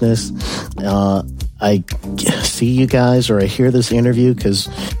consulting business. I see you guys or I hear this interview because,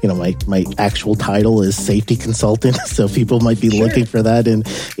 my actual title is safety consultant. So people might be looking for that in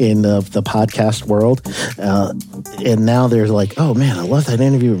the podcast world. And now they're like, oh man, I love that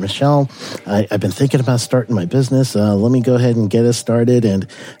interview with Michelle. I've been thinking about starting my business. Let me go ahead and get us started. And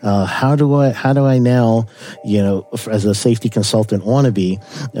how do I now, as a safety consultant wannabe,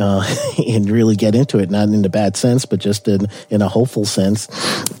 and really get into it, not in a bad sense, but just in a hopeful sense.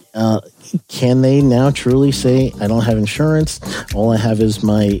 can they now truly say, I don't have insurance, all I have is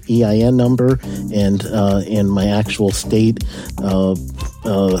my EIN number and my actual state,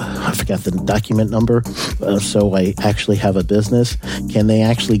 I forgot the document number, so I actually have a business. Can they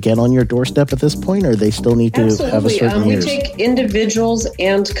actually get on your doorstep at this point, or they still need to have a certain years? We take individuals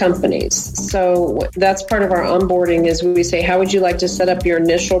and companies. So that's part of our onboarding is we say, how would you like to set up your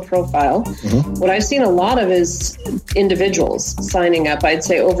initial profile? Mm-hmm. What I've seen a lot of is individuals signing up. I'd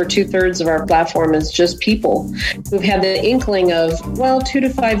say over 2/3 of our platform is just people who've had the inkling of, well, 2 to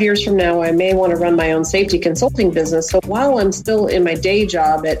 5 years from now, I may want to run my own safety consulting business. So while I'm still in my day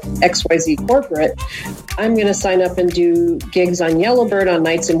job at XYZ Corporate, I'm going to sign up and do gigs on YellowBird on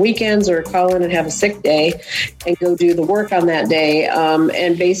nights and weekends, or call in and have a sick day and go do the work on that day,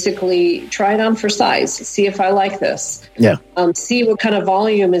 and basically try it on for size, see if I like this. Yeah. See what kind of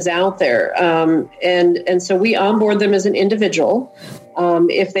volume is out there. And so we onboard them as an individual.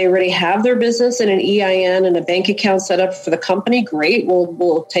 If they already have their business and an EIN and a bank account set up for the company, great.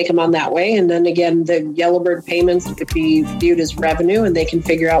 We'll take them on that way. And then again, the YellowBird payments could be viewed as revenue, and they can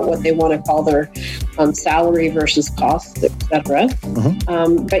figure out what they want to call their salary versus cost, et cetera.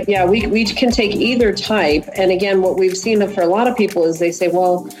 Mm-hmm. But yeah, we can take either type. And again, what we've seen for a lot of people is they say,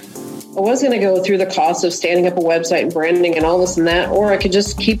 well, I was going to go through the cost of standing up a website and branding and all this and that, or I could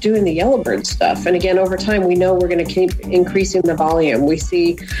just keep doing the YellowBird stuff. And again, over time, we know we're going to keep increasing the volume. We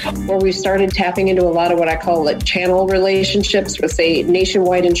see where we started tapping into a lot of what I call like channel relationships with, say,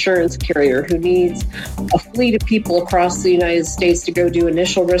 nationwide insurance carrier who needs a fleet of people across the United States to go do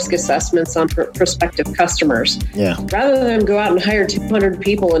initial risk assessments on prospective customers. Yeah. Rather than go out and hire 200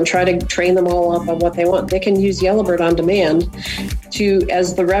 people and try to train them all up on what they want, they can use YellowBird on demand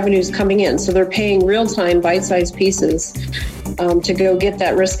as the revenues coming in. So they're paying real-time bite-sized pieces to go get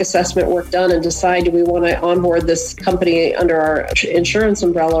that risk assessment work done and decide, do we want to onboard this company under our insurance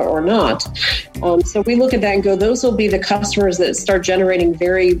umbrella or not? So we look at that and go, those will be the customers that start generating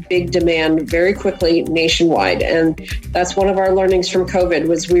very big demand very quickly nationwide. And that's one of our learnings from COVID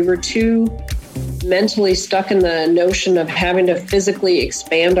was we were too mentally stuck in the notion of having to physically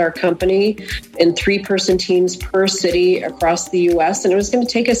expand our company in 3-person teams per city across the U.S. And it was going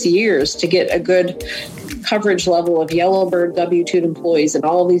to take us years to get a good coverage level of YellowBird W-2 employees in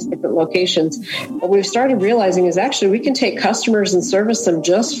all these different locations. What we've started realizing is actually we can take customers and service them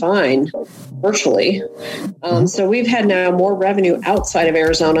just fine virtually. So we've had now more revenue outside of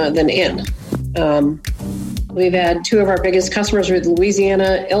Arizona than in. We've had 2 of our biggest customers with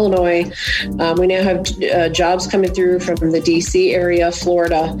Louisiana, Illinois. We now have jobs coming through from the D.C. area,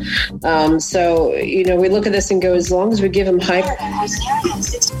 Florida. So, we look at this and go, as long as we give them high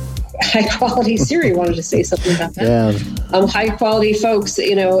quality, Siri wanted to say something about that. Yeah. High quality folks,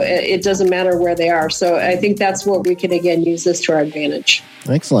 it doesn't matter where they are. So I think that's what we can, again, use this to our advantage.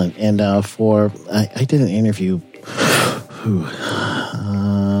 Excellent. And I did an interview.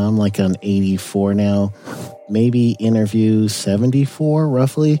 I'm like on 84 now. Maybe interview 74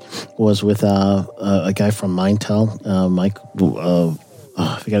 roughly was with a guy from Mindtel, Mike.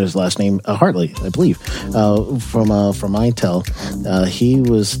 I forgot his last name, Hartley, I believe, from Mindtel. He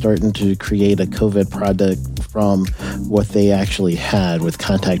was starting to create a COVID product from what they actually had with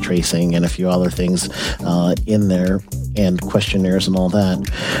contact tracing and a few other things in there, and questionnaires and all that.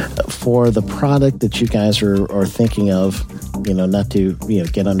 For the product that you guys are thinking of, not to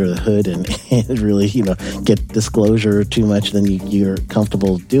get under the hood and really get disclosure too much than you're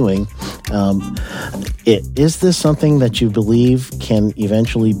comfortable doing. Is this something that you believe can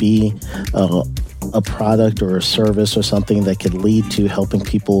eventually be a product or a service or something that could lead to helping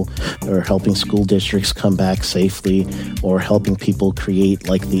people or helping school districts come back safely, or helping people create,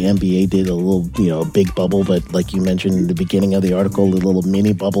 like the NBA did, a little, big bubble, but like you mentioned in the beginning of the article, the little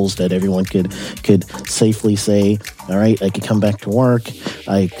mini bubbles that everyone could safely say, all right, I could come back to work.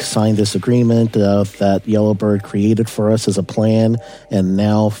 I signed this agreement that YellowBird created for us as a plan, and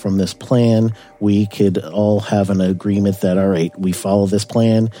now from this plan, we could all have an agreement that, all right, we follow this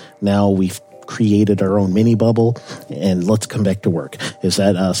plan. Now we've created our own mini bubble, and let's come back to work. Is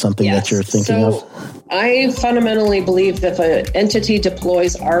that something that you're thinking of? I fundamentally believe that if an entity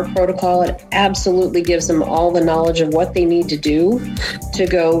deploys our protocol, it absolutely gives them all the knowledge of what they need to do to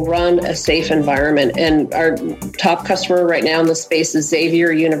go run a safe environment. And our top customer right now in the space is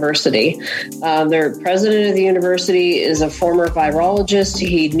Xavier University. Their president of the university is a former virologist.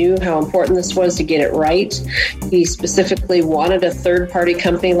 He knew how important this was to get it right. He specifically wanted a third-party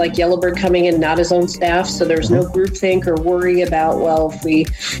company like YellowBird coming in, not his own staff. So there's no groupthink or worry about, well, if we,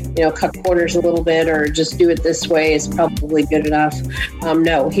 cut corners a little bit or or just do it this way is probably good enough.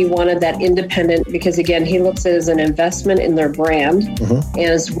 No, he wanted that independent, because again, he looks at it as an investment in their brand, and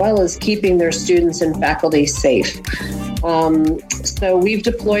as well as keeping their students and faculty safe. So we've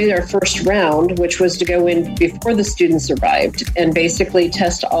deployed our first round, which was to go in before the students arrived and basically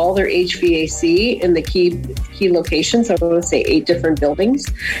test all their HVAC in the key locations. I want to say 8 different buildings.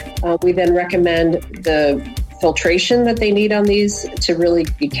 We then recommend the filtration that they need on these to really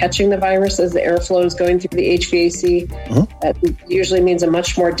be catching the virus as the airflow is going through the HVAC. That usually means a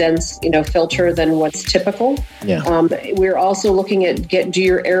much more dense, filter than what's typical. We're also looking at do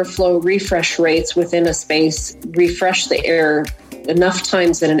your airflow refresh rates within a space, refresh the air enough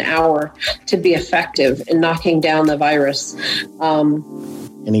times in an hour to be effective in knocking down the virus.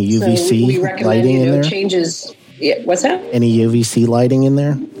 Any UVC we recommend, lighting in there? Changes. Yeah, what's that? Any UVC lighting in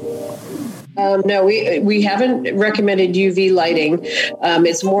there? No, we haven't recommended UV lighting.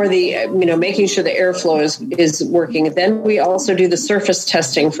 It's more the, making sure the airflow is working. Then we also do the surface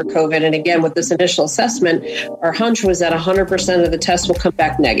testing for COVID. And again, with this initial assessment, our hunch was that 100% of the tests will come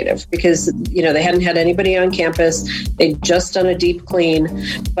back negative because, they hadn't had anybody on campus. They'd just done a deep clean,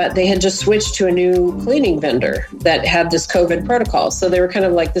 but they had just switched to a new cleaning vendor that had this COVID protocol. So they were kind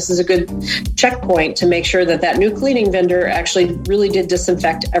of like, this is a good checkpoint to make sure that new cleaning vendor actually really did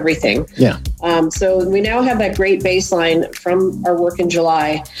disinfect everything. Yeah. So we now have that great baseline from our work in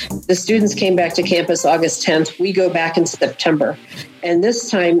July. The students came back to campus August 10th. We go back in September. And this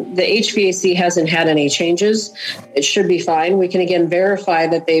time, the HVAC hasn't had any changes. It should be fine. We can, again, verify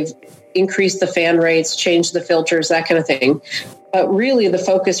that they've increased the fan rates, changed the filters, that kind of thing. But really, the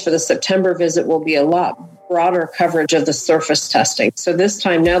focus for the September visit will be a lot broader coverage of the surface testing. So this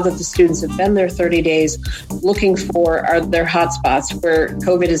time, now that the students have been there 30 days, looking for are there hotspots where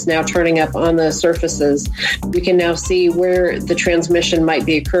COVID is now turning up on the surfaces, we can now see where the transmission might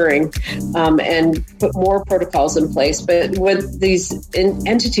be occurring and put more protocols in place. But what these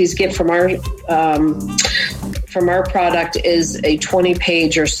entities get from our product is a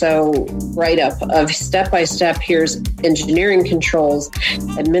 20-page or so write-up of step-by-step. Here's engineering controls,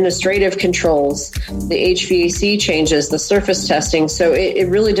 administrative controls, the HVAC changes, the surface testing. So it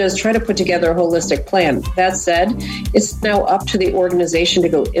really does try to put together a holistic plan. That said, it's now up to the organization to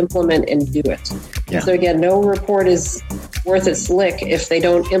go implement and do it. Yeah. So again, no report is worth its lick if they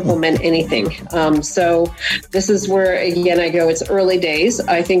don't implement anything. So this is where, again, I go, it's early days.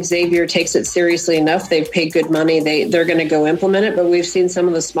 I think Xavier takes it seriously enough. They've paid good money. They're going to go implement it. But we've seen some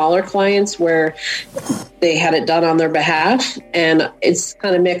of the smaller clients where they had it done on their behalf, and it's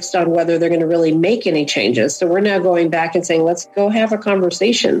kind of mixed on whether they're going to really make any changes. So we're now going back and saying, let's go have a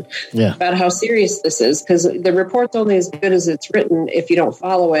conversation about how serious this is, because the report's only as good as it's written. If you don't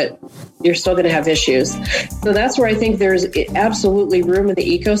follow it, you're still going to have issues. So that's where I think there's absolutely room in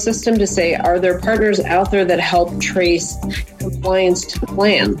the ecosystem to say, are there partners out there that help trace compliance to the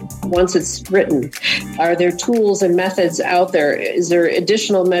plan once it's written? Are there tools and methods out there? Is there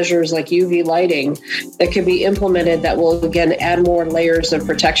additional measures like UV lighting that could be implemented that will, again, add more layers of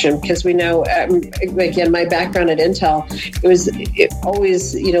protection? Because we know, again, my background at Intel, it was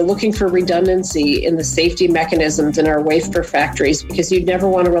always, looking for redundancy in the safety mechanisms in our wafer factories, because you'd never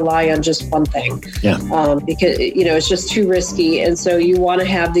want to rely on just one thing. Yeah. Because, it's just too risky. And so you want to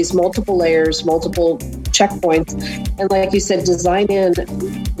have these multiple layers, multiple checkpoints. And like you said, design in,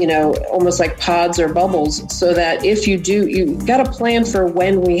 almost like pods or bubbles, so that if you do, you've got a plan for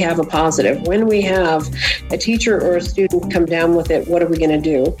when we have a positive, when we have a teacher or a student come down with it, what are we going to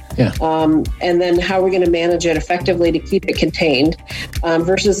do? Yeah. And then how are we going to manage it effectively to keep it contained,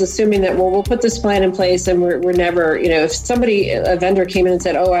 versus assuming that, we'll put this plan in place and we're never, if a vendor came in and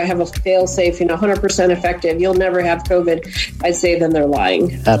said, I have a fail safe, 100% effective, you'll never have COVID, I'd say then they're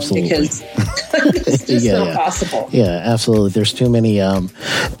lying. Absolutely. Because it's just not possible. Yeah, absolutely. There's too many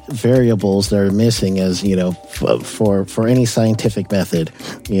variables that are missing, as for any scientific method,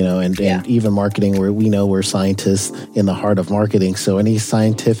 and even marketing, where we know we're scientists in the heart of marketing. So any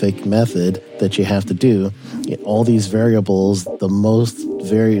scientific method that you have to do, all these variables, the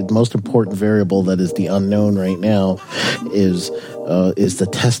most important variable that is the unknown right now is the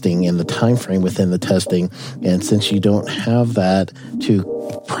testing and the time frame within the testing. And since you don't have that to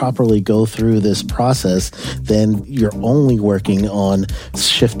properly go through this process, then you're only working on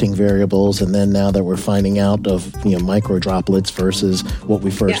shifting variables. And then now that we're finding out of micro droplets versus what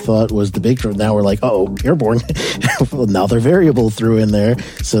we first thought was the big, now we're like, airborne. Well, now they're variable through in there.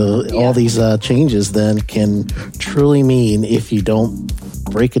 So all these changes then can truly mean, if you don't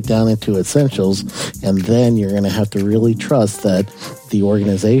break it down into essentials, and then you're going to have to really trust that the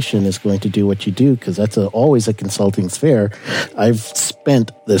organization is going to do what you do, because that's always a consulting sphere. I've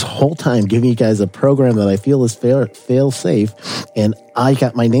spent this whole time giving you guys a program that I feel is fail safe, and I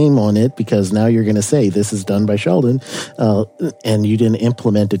got my name on it because now you're going to say this is done by Sheldon, and you didn't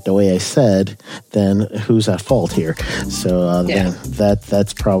implement it the way I said. Then who's at fault here? So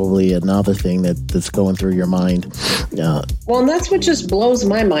that's probably another thing that's going through your mind. Well, and that's what just blows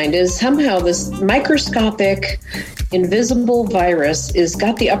my mind is somehow this microscopic, invisible virus is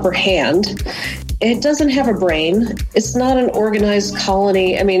got the upper hand. It doesn't have a brain. It's not an organized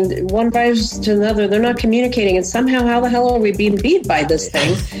colony. I mean, one virus to another, they're not communicating. And somehow, how the hell are we being beat by this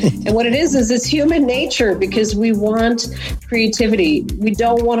thing? And what it is it's human nature, because we want creativity. We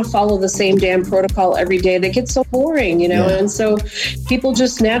don't want to follow the same damn protocol every day. That gets so boring, Yeah. And so people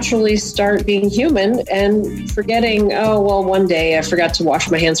just naturally start being human and forgetting, one day I forgot to wash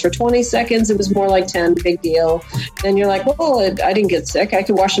my hands for 20 seconds. It was more like 10, big deal. Then you're like, I didn't get sick. I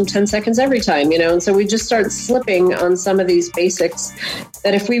could wash them 10 seconds every time, And so we just start slipping on some of these basics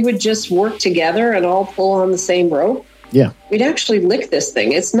that if we would just work together and all pull on the same rope, we'd actually lick this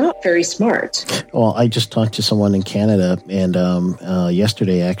thing. It's not very smart. Well, I just talked to someone in Canada and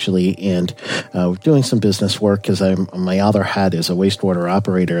yesterday, actually, and doing some business work because my other hat is a wastewater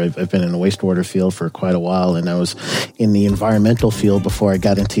operator. I've been in the wastewater field for quite a while, and I was in the environmental field before I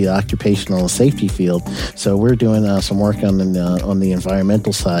got into the occupational safety field. So we're doing some work on the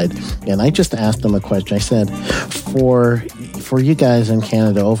environmental side, and I just asked them a question. I said, for you guys in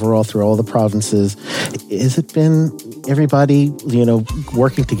Canada overall through all the provinces, has it been everybody,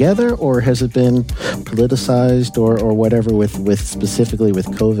 working together, or has it been politicized or whatever with specifically with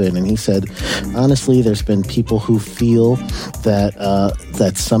COVID? And he said, honestly, there's been people who feel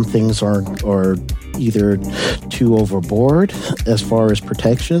that some things are either too overboard as far as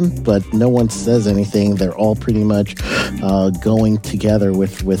protection, but no one says anything. They're all pretty much going together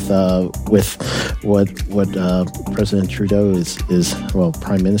with what President Trudeau is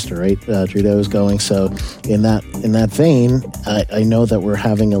Prime Minister, right? Trudeau is going. So in that vein, I know that we're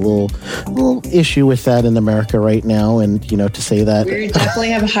having a little issue with that in America right now, and to say that we definitely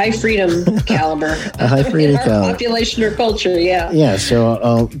have a high freedom caliber, a high freedom caliber, population or culture, yeah.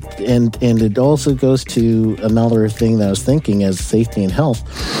 So and it also goes to another thing that I was thinking as safety and health.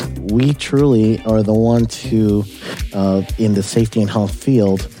 We truly are the ones who, in the safety and health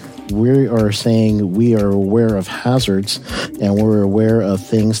field, we are saying we are aware of hazards and we're aware of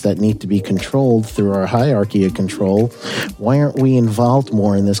things that need to be controlled through our hierarchy of control. Why aren't we involved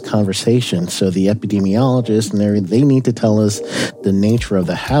more in this conversation? So the epidemiologists, they need to tell us the nature of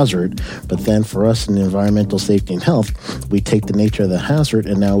the hazard, but then for us in environmental safety and health, we take the nature of the hazard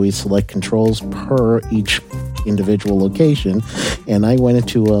and now we select controls per each individual location. And I went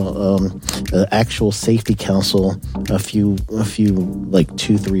into a actual safety council a few like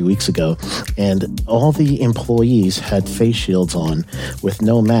 2-3 weeks ago, and all the employees had face shields on with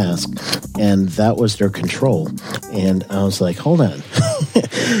no mask, and that was their control. And I was like, hold on.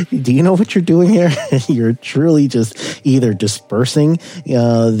 Do you know what you're doing here? You're truly just either dispersing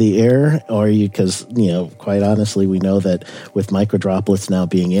the air, or because quite honestly, we know that with microdroplets now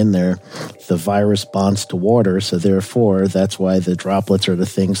being in there, the virus bonds to water. So therefore, that's why the droplets are the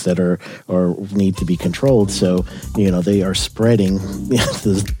things that are need to be controlled. So they are spreading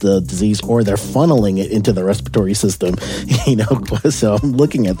the disease, or they're funneling it into the respiratory system. So I'm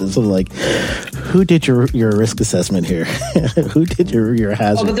looking at this. I'm like, who did your risk assessment here? Who did your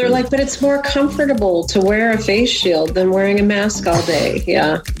hazard? But they're like, but it's more comfortable to wear a face shield than wearing a mask all day.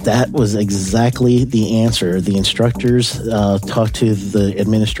 Yeah. That was exactly the answer. The instructors talked to the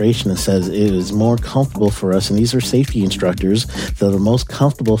administration and says it is more comfortable for us, and these are safety instructors that are most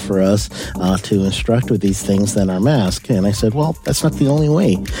comfortable for us to instruct with these things than our mask. And I said, well, that's not the only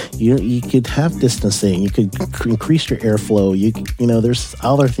way. You could have distancing. You could increase your airflow. There's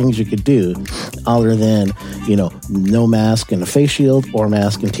other things you could do other than, no mask and a face shield or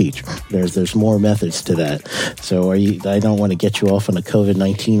mask and teach. There's more methods to that. So I don't want to get you off on a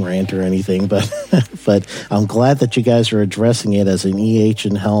COVID-19 rant or anything, but I'm glad that you guys are addressing it as an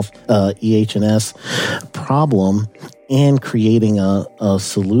EH&S problem and creating a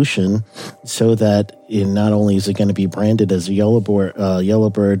solution so that not only is it going to be branded as a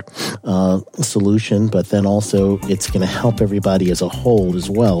YellowBird solution, but then also it's going to help everybody as a whole as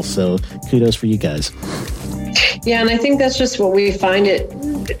well. So kudos for you guys. Yeah, and I think that's just what we find it,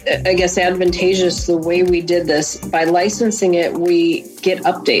 I guess, advantageous the way we did this. By licensing it, we get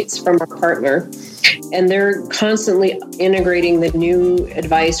updates from our partner. and they're constantly integrating the new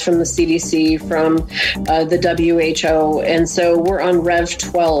advice from the CDC, from the WHO. And so we're on Rev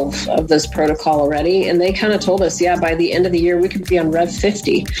 12 of this protocol already. And they kind of told us, by the end of the year, we could be on Rev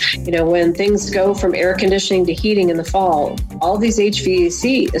 50. When things go from air conditioning to heating in the fall, all these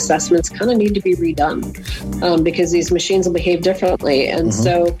HVAC assessments kind of need to be redone because these machines will behave differently. And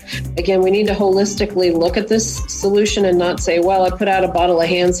so, again, we need to holistically look at this solution and not say, well, I put out a bottle of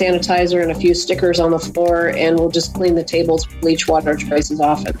hand sanitizer and a few stickers on the floor and we'll just clean the tables with bleach water twice as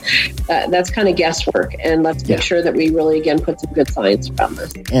often. That's kind of guesswork. And let's make sure that we really, again, put some good science around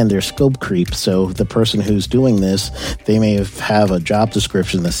this. And there's scope creep. So the person who's doing this, they may have a job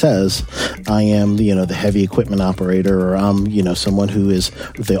description that says, I am, the heavy equipment operator, or I'm, someone who is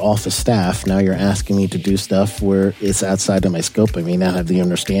the office staff. Now you're asking me to do stuff where it's outside of my scope. I may not have the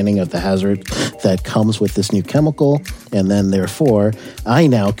understanding of the hazard that comes with this new chemical. And then therefore, I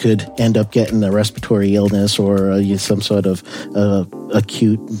now could end up getting a respiratory illness or some sort of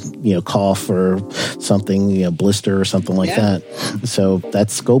acute, cough or something, blister or something like that. So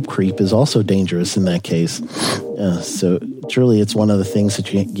that scope creep is also dangerous in that case. So truly, it's one of the things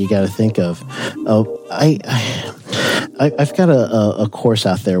that you got to think of. I've got a course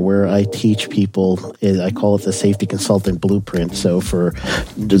out there where I teach people. I call it the Safety Consultant Blueprint. So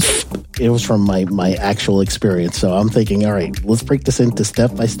it was from my actual experience. So I'm thinking, all right, let's break this into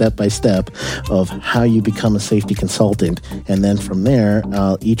step by step of how you become a safety consultant. And then from there,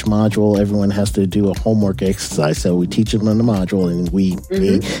 each module, everyone has to do a homework exercise. So we teach them in the module, and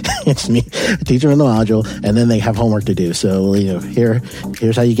it's me, I teach them in the module, and then they have homework to do. So,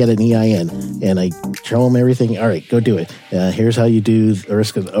 here's how you get an EIN. And I show them everything. All right, go do it. Here's how you do the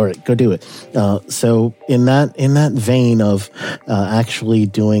risk of, all right, go do it. So in that vein of actually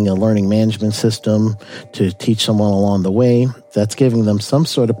doing a learning management system to teach someone along the way, that's giving them some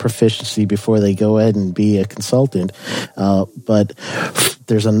sort of proficiency before they go ahead and be a consultant. But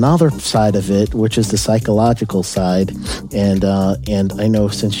there's another side of it, which is the psychological side. And I know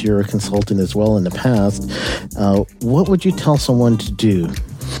since you're a consultant as well in the past, what would you tell someone to do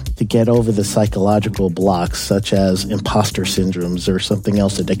to get over the psychological blocks, such as imposter syndromes or something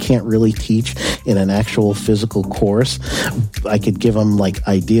else that they can't really teach in an actual physical course? I could give them like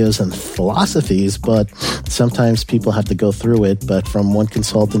ideas and philosophies, but sometimes people have to go through it. But from one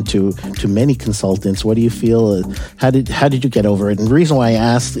consultant to many consultants, what do you feel? How did you get over it? And the reason why I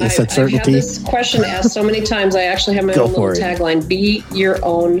asked is that certainty. I've had this question asked so many times. I actually have my own little tagline: "Be your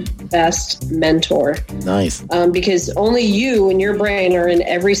own best mentor." Nice. Because only you and your brain are in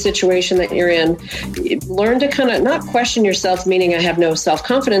every situation that you're in. Learn to kind of not question yourself, meaning I have no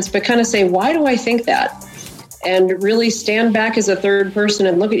self-confidence, but kind of say, why do I think that? And really stand back as a third person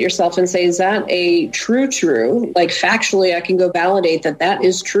and look at yourself and say, is that a true? Like factually, I can go validate that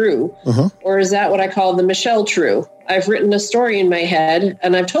is true. Or is that what I call the Michelle true? I've written a story in my head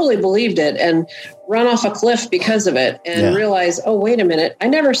and I've totally believed it and run off a cliff because of it and realize, oh, wait a minute. I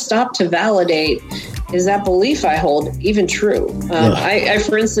never stopped to validate, is that belief I hold even true? I,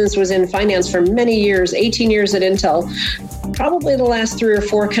 for instance, was in finance for many years, 18 years at Intel, probably the last 3 or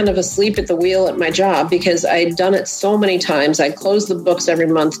 4 kind of asleep at the wheel at my job because I'd done it so many times. I'd closed the books every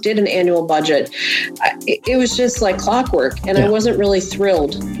month, did an annual budget. It was just like clockwork. And I wasn't really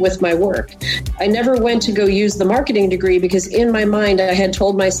thrilled with my work. I never went to go use the marketing degree because in my mind, I had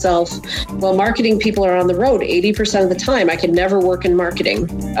told myself, well, marketing people are on the road 80% of the time. I could never work in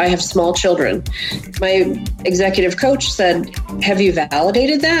marketing. I have small children. My executive coach said, have you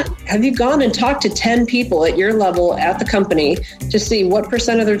validated that? Have you gone and talked to 10 people at your level at the company to see what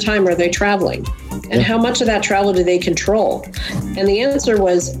percent of their time are they traveling? And how much of that travel do they control? And the answer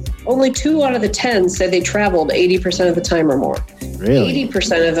was only 2 out of the 10 said they traveled 80% of the time or more. Really?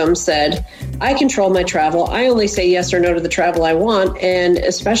 80% of them said, I control my travel. I only say yes or no to the travel I want. And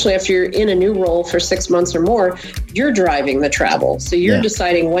especially if you're in a new role for 6 months or more, you're driving the travel. So you're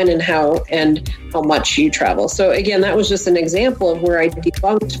deciding when and how much you travel. So again, that was just an example of where I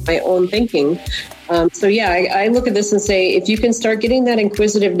debunked my own thinking. I look at this and say, if you can start getting that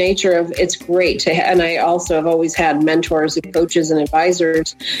inquisitive nature of it's great to and I also have always had mentors and coaches and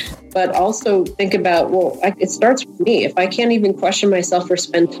advisors, but also think about, well, it starts with me. If I can't even question myself or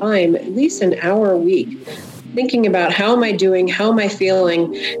spend time, at least an hour a week, thinking about how am I doing? How am I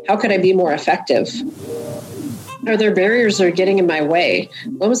feeling? How could I be more effective? Are there barriers that are getting in my way?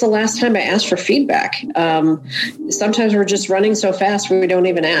 When was the last time I asked for feedback? Sometimes we're just running so fast we don't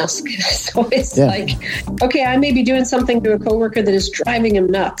even ask. So it's like, okay, I may be doing something to a coworker that is driving him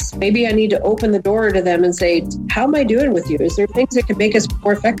nuts. Maybe I need to open the door to them and say, how am I doing with you? Is there things that could make us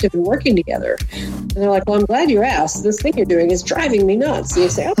more effective in working together? And they're like, well, I'm glad you asked. This thing you're doing is driving me nuts. And you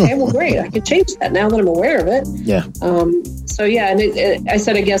say, okay, well, great. I can change that now that I'm aware of it. Yeah. So, yeah, and I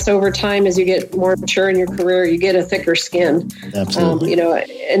said, I guess over time, as you get more mature in your career, you get a thicker skin. Absolutely.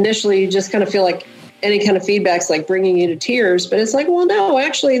 Initially, you just kind of feel like any kind of feedback's like bringing you to tears, but it's like, well, no,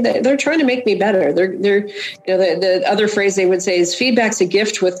 actually, they're trying to make me better. The other phrase they would say is feedback's a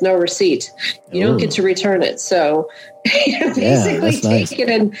gift with no receipt. You don't get to return it. So basically take it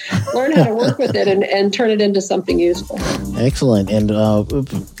and learn how to work with it and turn it into something useful. Excellent. And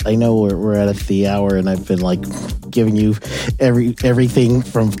I know we're at the hour, and I've been like giving you everything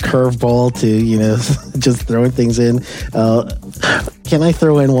from curveball to, just throwing things in. Can I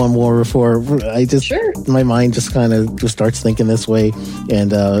throw in one more before I just, Sure. My mind just kind of just starts thinking this way,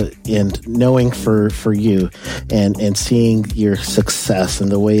 and knowing for you and seeing your success and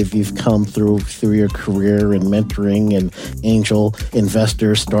the way you've come through your career and mentoring and angel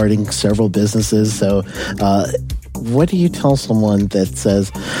investors, starting several businesses. So, what do you tell someone that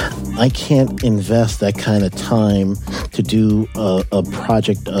says, I can't invest that kind of time to do a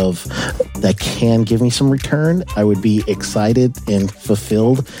project that can give me some return? I would be excited and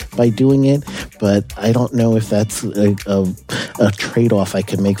fulfilled by doing it, but I don't know if that's a trade-off I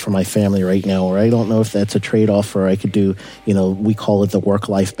could make for my family right now, or I don't know if that's a trade-off where I could do, we call it the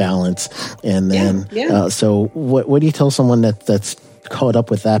work-life balance. And then, so what do you tell someone that's caught up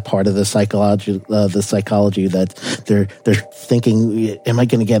with that part of the psychology that they're thinking, am I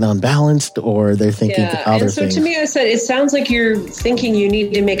going to get unbalanced, or they're thinking other things? And so to me, I said, it sounds like you're thinking you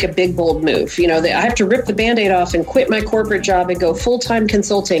need to make a big, bold move. I have to rip the Band-Aid off and quit my corporate job and go full-time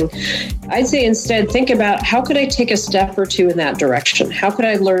consulting. I'd say instead, think about, how could I take a step or two in that direction? How could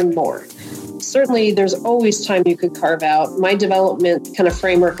I learn more? Certainly, there's always time you could carve out. My development kind of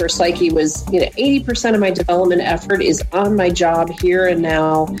framework or psyche was, 80% of my development effort is on my job here and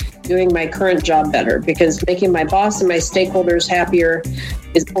now, doing my current job better, because making my boss and my stakeholders happier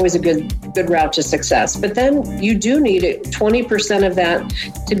is always a good route to success. But then you do need 20% of that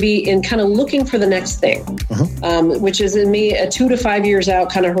to be in kind of looking for the next thing, which is in me a 2 to 5 years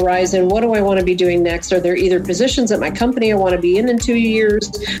out kind of horizon. What do I want to be doing next? Are there either positions at my company I want to be in 2 years?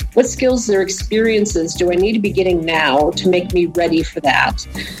 What skills or experiences do I need to be getting now to make me ready for that?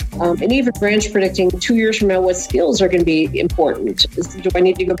 And even branch predicting 2 years from now, what skills are going to be important? Do I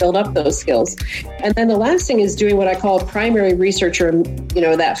need to go build up those skills? And then the last thing is doing what I call primary research, or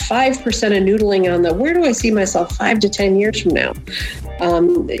that 5% of noodling on the, where do I see myself 5 to 10 years from now?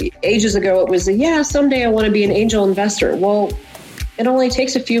 Ages ago, it was, someday I want to be an angel investor. Well, it only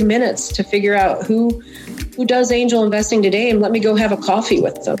takes a few minutes to figure out who does angel investing today, and let me go have a coffee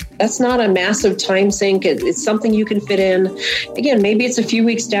with them. That's not a massive time sink. It's something you can fit in. Again, maybe it's a few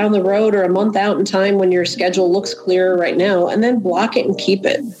weeks down the road or a month out in time when your schedule looks clearer right now, and then block it and keep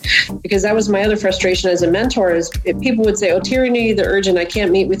it. Because that was my other frustration as a mentor, is if people would say, tyranny, the urgent, I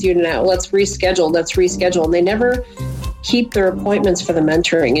can't meet with you now. Let's reschedule. And they never keep their appointments for the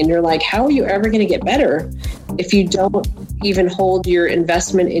mentoring. And you're like, how are you ever going to get better if you don't even hold your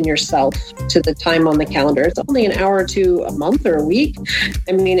investment in yourself to the time on the calendar? It's only an hour or two a month or a week.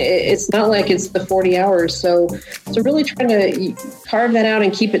 I mean, it's not like it's the 40 hours. So really trying to carve that out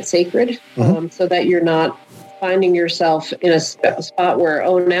and keep it sacred, so that you're not finding yourself in a spot where,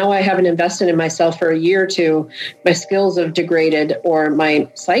 now I haven't invested in myself for a year or two, my skills have degraded or my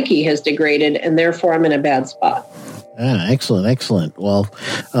psyche has degraded, and therefore I'm in a bad spot. Excellent. Well,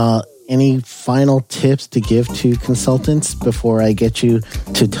 any final tips to give to consultants before I get you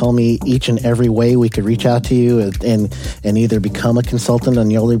to tell me each and every way we could reach out to you and either become a consultant on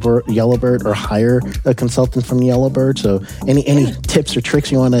YellowBird or hire a consultant from YellowBird? So any tips or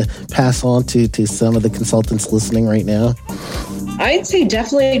tricks you want to pass on to some of the consultants listening right now? I'd say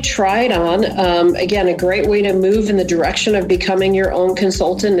definitely try it on. Again, a great way to move in the direction of becoming your own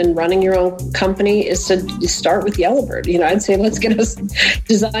consultant and running your own company is to start with YellowBird. I'd say let's get us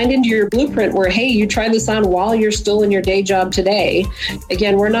designed into your blueprint where, hey, you try this on while you're still in your day job today.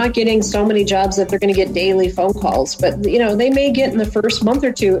 Again, we're not getting so many jobs that they're going to get daily phone calls, but they may get in the first month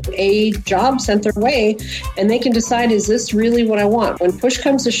or two a job sent their way, and they can decide, is this really what I want? When push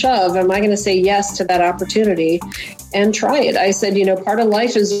comes to shove, am I going to say yes to that opportunity and try it? I said, part of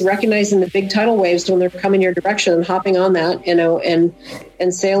life is recognizing the big tidal waves when they're coming your direction and hopping on that,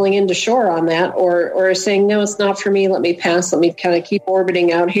 and sailing into shore on that, or saying, no, it's not for me. Let me pass. Let me kind of keep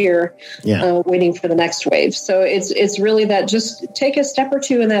orbiting out here, waiting for the next wave. So it's really that, just take a step or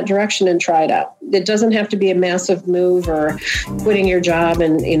two in that direction and try it out. It doesn't have to be a massive move or quitting your job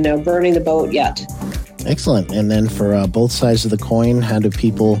and, burning the boat yet. Excellent. And then for both sides of the coin, how do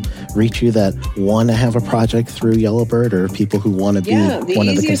people reach you that want to have a project through YellowBird, or people who want to be one of the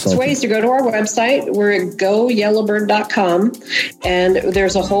consultants? The easiest way is to go to our website. We're at goyellowbird.com, and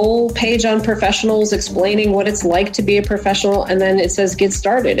there's a whole page on professionals explaining what it's like to be a professional, and then it says get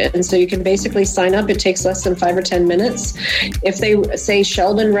started. And so you can basically sign up. It takes less than 5 or 10 minutes. If they say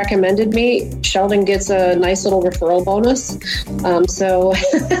Sheldon recommended me, Sheldon gets a nice little referral bonus. So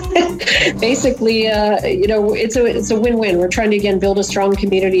basically, it's a win-win. We're trying to, again, build a strong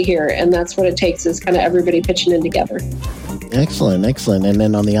community here, and that's what it takes, is kind of everybody pitching in together. Excellent. And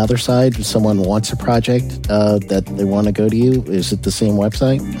then on the other side, if someone wants a project that they want to go to you, is it the same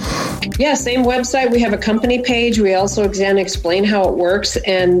website? Yeah, same website. We have a company page. We also explain how it works,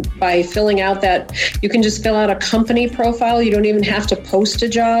 and by filling out that, you can just fill out a company profile. You don't even have to post a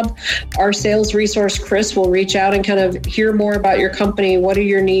job. Our sales resource, Chris, will reach out and kind of hear more about your company. What are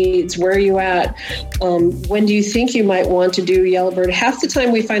your needs? Where are you at? When do you think you might want to do YellowBird? Half the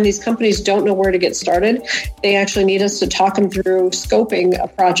time we find these companies don't know where to get started. They actually need us to talk them through scoping a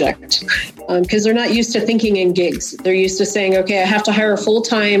project, because they're not used to thinking in gigs. They're used to saying, okay, I have to hire a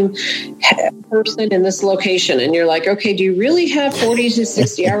full-time person in this location. And you're like, okay, do you really have 40 to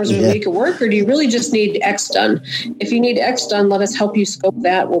 60 hours a week of work, or do you really just need X done? If you need X done, let us help you scope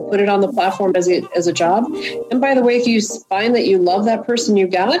that. We'll put it on the platform as a job. And by the way, if you find that you love that person you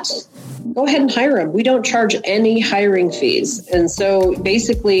got, go ahead and hire them. We don't charge any hiring fees. And so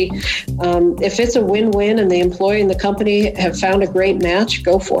basically, if it's a win-win and the employee and the company have found a great match,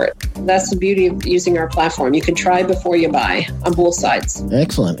 go for it. That's the beauty of using our platform. You can try before you buy on both sides.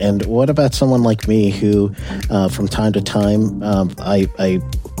 Excellent. And what about someone like me who, from time to time, I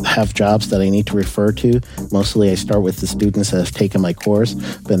have jobs that I need to refer to. Mostly I start with the students that have taken my course,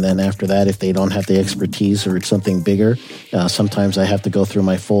 but then after that, if they don't have the expertise or it's something bigger, sometimes I have to go through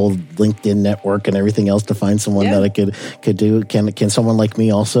my full LinkedIn network and everything else to find someone that I could do. Can someone like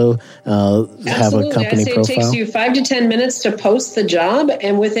me also have a company profile? It takes you 5 to 10 minutes to post the job,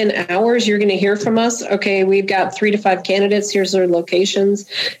 and within hours you're going to hear from us. Okay, we've got 3 to 5 candidates. Here's their locations.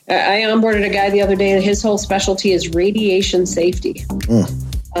 I onboarded a guy the other day, and his whole specialty is radiation safety.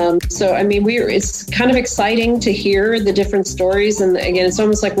 So, I mean, it's kind of exciting to hear the different stories. And again, it's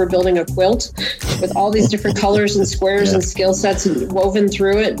almost like we're building a quilt with all these different colors and squares and skill sets woven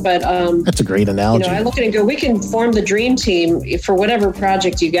through it. But that's a great analogy. I look at it and go, we can form the dream team for whatever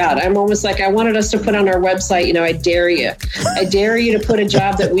project you got. I'm almost like, I wanted us to put on our website, I dare you. I dare you to put a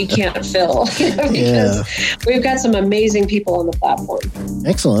job that we can't fill, because we've got some amazing people on the platform.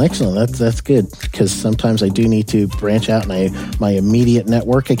 Excellent. That's good, because sometimes I do need to branch out, and my immediate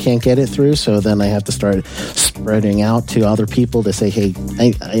network, I can't get it through. So then I have to start spreading out to other people to say, hey,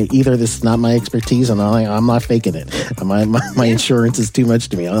 either this is not my expertise and I'm not faking it. My insurance is too much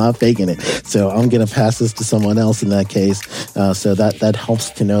to me. I'm not faking it. So I'm going to pass this to someone else in that case. So that helps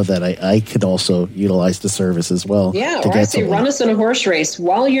to know that I could also utilize the service as well. Yeah, or I say run us in a horse race.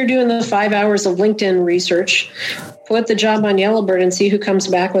 While you're doing the 5 hours of LinkedIn research, put the job on YellowBird and see who comes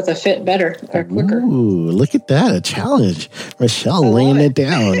back with a fit better or quicker. Ooh, look at that. A challenge. Michelle laying it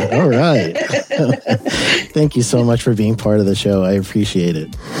down. All right. Thank you so much for being part of the show. I appreciate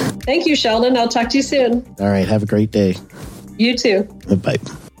it. Thank you, Sheldon. I'll talk to you soon. All right. Have a great day. You too. Bye.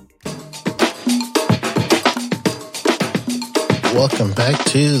 Welcome back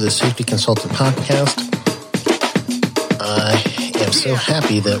to the Safety Consultant Podcast. I am so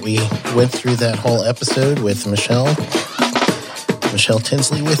happy that we went through that whole episode with Michelle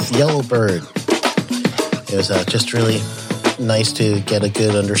Tinsley with YellowBird. It was just really nice to get a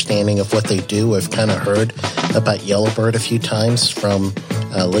good understanding of what they do. I've kind of heard about YellowBird a few times from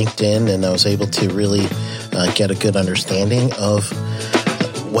LinkedIn, and I was able to really get a good understanding of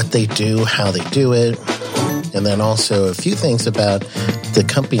what they do, how they do it, and then also a few things about the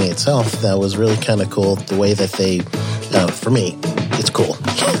company itself that was really kind of cool. The way that they, for me, it's cool.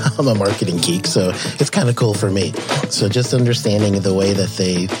 I'm a marketing geek, so it's kind of cool for me. So just understanding the way that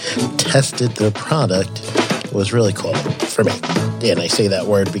they tested their product was really cool for me. And I say that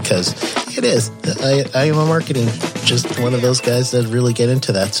word because it is. I am a marketing, just one of those guys that really get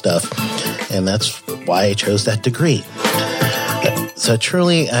into that stuff. And that's why I chose that degree. So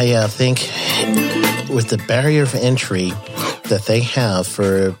truly, I think with the barrier of entry that they have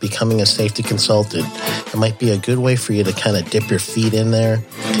for becoming a safety consultant, it might be a good way for you to kind of dip your feet in there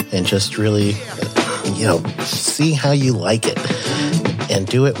and just really, see how you like it. And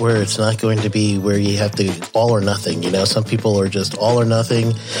do it where it's not going to be where you have to all or nothing. Some people are just all or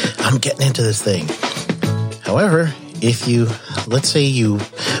nothing. I'm getting into this thing. However, if let's say you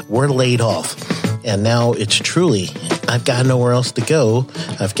were laid off and now it's truly, I've got nowhere else to go.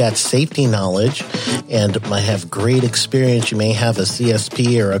 I've got safety knowledge and I have great experience. You may have a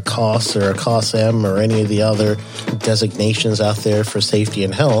CSP or a COS or a COSM or any of the other designations out there for safety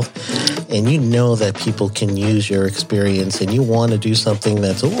and health. And you know that people can use your experience and you want to do something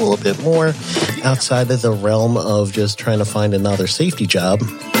that's a little bit more outside of the realm of just trying to find another safety job.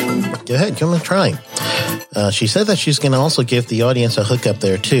 Go ahead, come and try. She said that she's going to also give the audience a hookup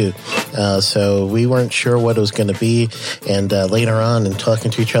there too. So we weren't sure what it was going to be. And later on, in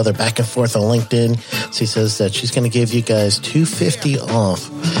talking to each other back and forth on LinkedIn, she says that she's going to give you guys $250 off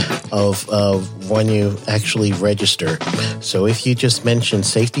of when you actually register. So if you just mention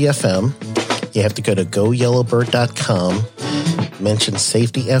Safety FM, you have to go to GoYellowBird.com, mention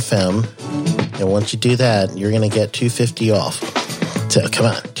Safety FM, and once you do that, you're going to get $250 off. So come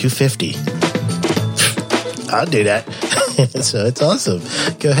on, $250. I'll do that. So it's awesome.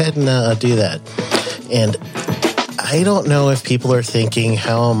 Go ahead and do that. And I don't know if people are thinking,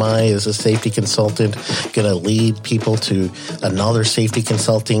 how am I as a safety consultant going to lead people to another safety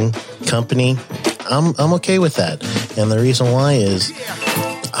consulting company? I'm okay with that. And the reason why is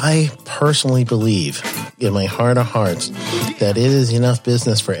I personally believe in my heart of hearts that it is enough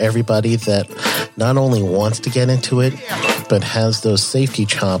business for everybody that not only wants to get into it, but has those safety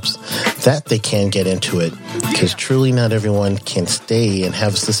chops that they can get into it. Because truly not everyone can stay and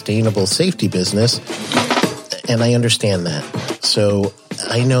have a sustainable safety business. And I understand that. So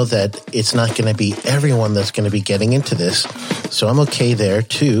I know that it's not going to be everyone that's going to be getting into this. So I'm okay there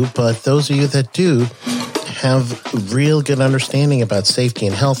too. But those of you that do have real good understanding about safety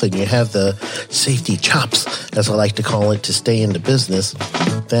and health, and you have the safety chops, as I like to call it, to stay into business,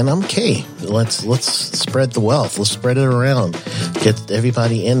 then I'm okay. Let's spread the wealth. Let's spread it around. Get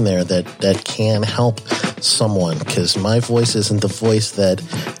everybody in there that can help someone, because my voice isn't the voice that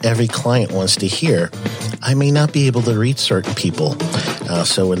every client wants to hear. I may not be able to reach certain people.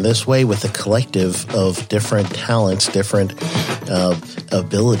 So in this way, with a collective of different talents, different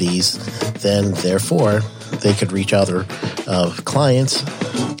abilities, then therefore they could reach other clients.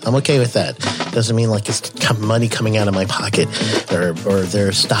 I'm okay with that. Doesn't mean like it's money coming out of my pocket or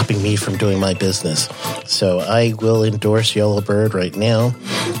they're stopping me from doing my business. So I will endorse YellowBird right now.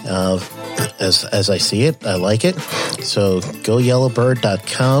 As I see it, I like it. So go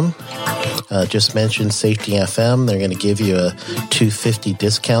YellowBird.com. Just mention Safety FM. They're going to give you a $250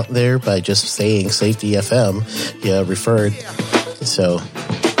 discount there by just saying Safety FM. Yeah, referred. So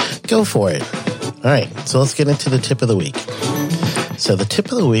go for it. All right, so let's get into the tip of the week. So the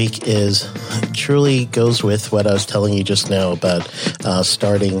tip of the week truly goes with what I was telling you just now about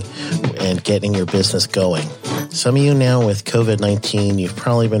starting and getting your business going. Some of you now with COVID-19, you've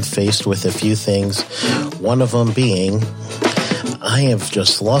probably been faced with a few things. One of them being, I have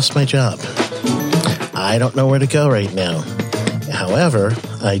just lost my job. I don't know where to go right now. However,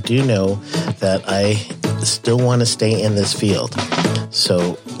 I do know that I still want to stay in this field.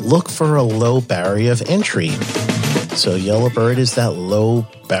 So look for a low barrier of entry. So YellowBird is that low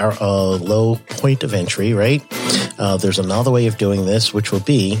point of entry, right? There's another way of doing this, which will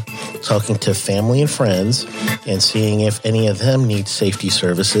be talking to family and friends and seeing if any of them need safety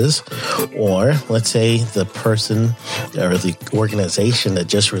services, or let's say the person or the organization that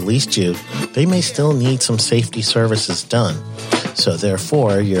just released you, they may still need some safety services done. So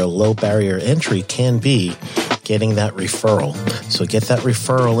therefore, your low barrier entry can be getting that referral. So get that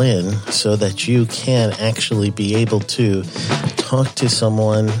referral in so that you can actually be able to talk to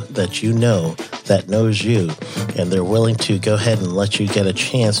someone that you know that knows you, and they're willing to go ahead and let you get a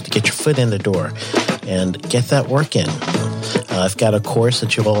chance to get your foot in the door and get that work in. I've got a course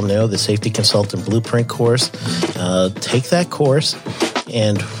that you all know, the Safety Consultant Blueprint course. Take that course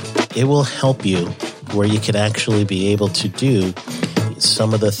and it will help you where you could actually be able to do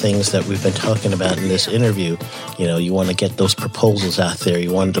some of the things that we've been talking about in this interview. You know, you want to get those proposals out there.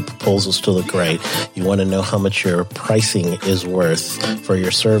 You want the proposals to look right. You want to know how much your pricing is worth for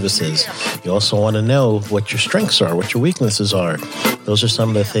your services. You also want to know what your strengths are, what your weaknesses are. Those are some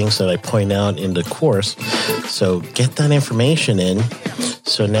of the things that I point out in the course. So get that information in.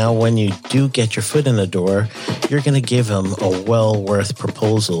 So now when you do get your foot in the door, you're going to give them a well-worth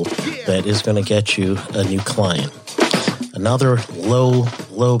proposal that is going to get you a new client. Another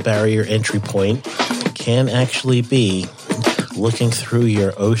low barrier entry point can actually be looking through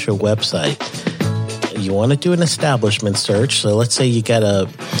your OSHA website. You want to do an establishment search. So let's say you got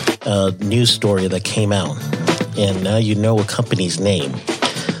a news story that came out and now you know a company's name.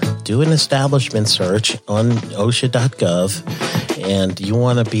 Do an establishment search on OSHA.gov and you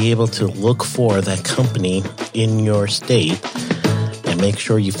want to be able to look for that company in your state and make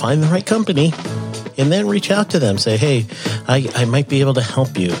sure you find the right company. And then reach out to them. Say, hey, I might be able to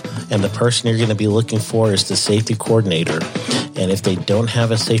help you. And the person you're going to be looking for is the safety coordinator. And if they don't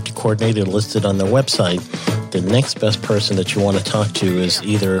have a safety coordinator listed on their website, the next best person that you want to talk to is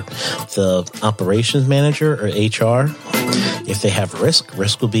either the operations manager or HR. If they have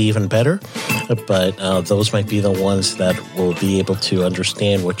risk will be even better. But those might be the ones that will be able to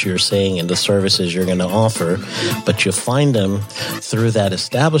understand what you're saying and the services you're going to offer. But you'll find them through that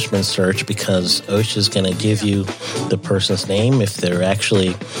establishment search, because OSHA is going to give you the person's name if they're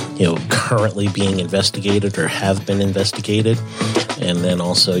actually, currently being investigated or have been investigated. And then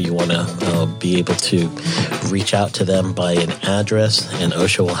also you want to be able to reach out to them by an address, and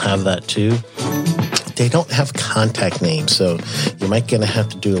OSHA will have that too. They don't have contact names, so you might going to have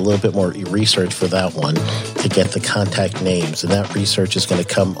to do a little bit more research for that one to get the contact names, and that research is going to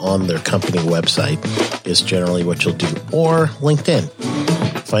come on their company website is generally what you'll do, or LinkedIn.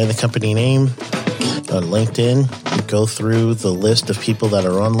 Find the company name on LinkedIn, go through the list of people that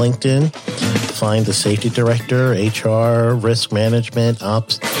are on LinkedIn, find the safety director, HR, risk management,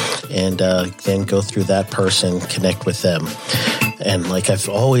 ops, and then go through that person, connect with them. And like I've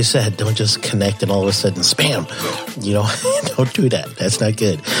always said, don't just connect and all of a sudden spam. Don't do that. That's not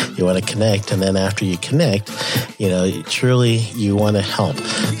good. You want to connect, and then after you connect, truly you want to help.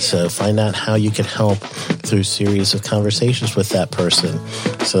 So find out how you can help through a series of conversations with that person.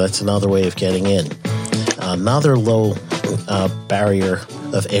 So that's another way of getting in. Another low barrier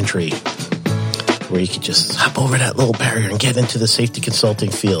of entry, where you could just hop over that little barrier and get into the safety consulting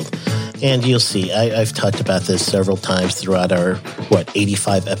field. And you'll see, I've talked about this several times throughout our,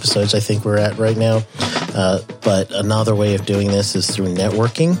 85 episodes I think we're at right now. But another way of doing this is through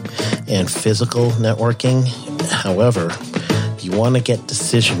networking and physical networking. However, you want to get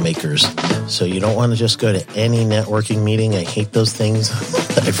decision makers. So you don't want to just go to any networking meeting. I hate those things.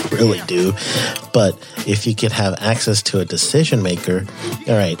 I really do. But if you could have access to a decision maker,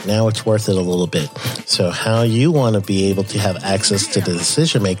 all right, now it's worth it a little bit. So how you want to be able to have access to the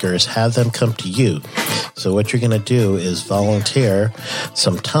decision maker is have them come to you. So what you're going to do is volunteer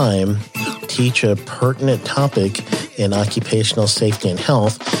some time, teach a pertinent topic in occupational safety and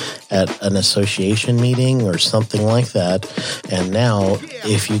health at an association meeting or something like that. And now,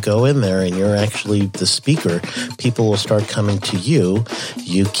 if you go in there and you're actually the speaker, people will start coming to you.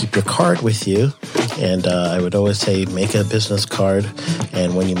 You keep your card with you. And I would always say, make a business card.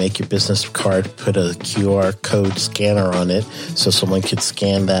 And when you make your business card, put a QR code scanner on it so someone could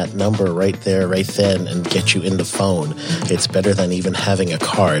scan that number right there, right then, and get you in the phone. It's better than even having a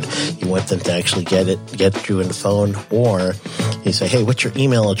card. You want them to actually get you in the phone, or you say, hey, what's your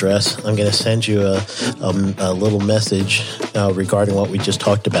email address? I'm going to send you a little message regarding what we just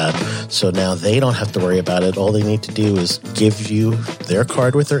talked about. So now they don't have to worry about it. All they need to do is give you their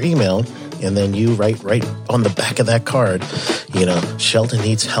card with their email, and then you write right on the back of that card, Sheldon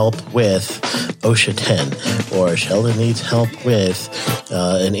needs help with OSHA 10, or Sheldon needs help with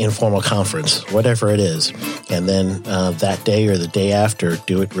an informal conference, whatever it is. And then that day or the day after,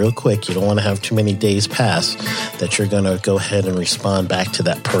 do it real quick. You don't want to have too many days pass that you're going to go ahead and respond back to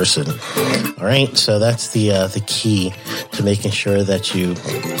that person. All right, so that's the key to making sure that you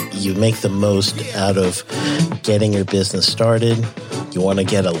make the most out of getting your business started. You want to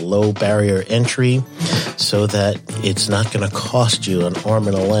get a low barrier entry so that it's not going to cost you an arm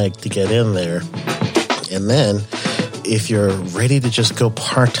and a leg to get in there. And then if you're ready to just go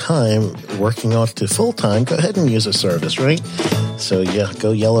part-time, working off to full-time, go ahead and use a service, right? So yeah,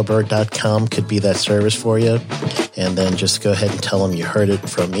 go YellowBird.com could be that service for you. And then just go ahead and tell them you heard it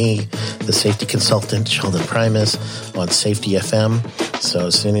from me, the safety consultant, Sheldon Primus, on Safety FM. So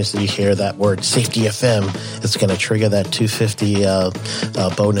as soon as you hear that word Safety FM, it's going to trigger that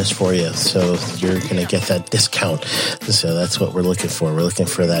 $250 bonus for you. So you're going to get that discount. So that's what we're looking for. We're looking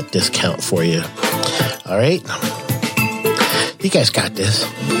for that discount for you. All right. You guys got this.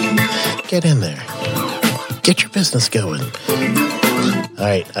 Get in there. Get your business going. All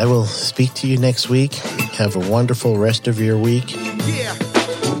right. I will speak to you next week. Have a wonderful rest of your week. Yeah.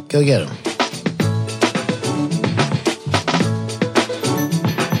 Go get them.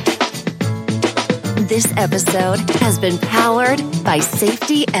 This episode has been powered by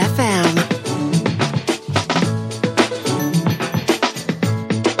Safety FM.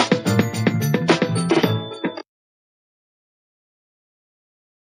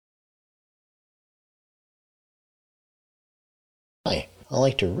 Hi, I'd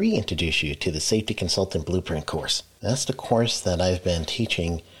like to reintroduce you to the Safety Consultant Blueprint course. That's the course that I've been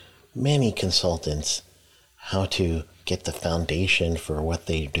teaching many consultants how to get the foundation for what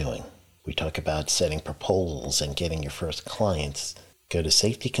they're doing. We talk about setting proposals and getting your first clients, Go to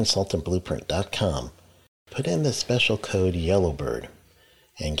safetyconsultantblueprint.com, put in the special code YellowBird,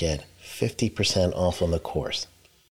 and get 50% off on the course.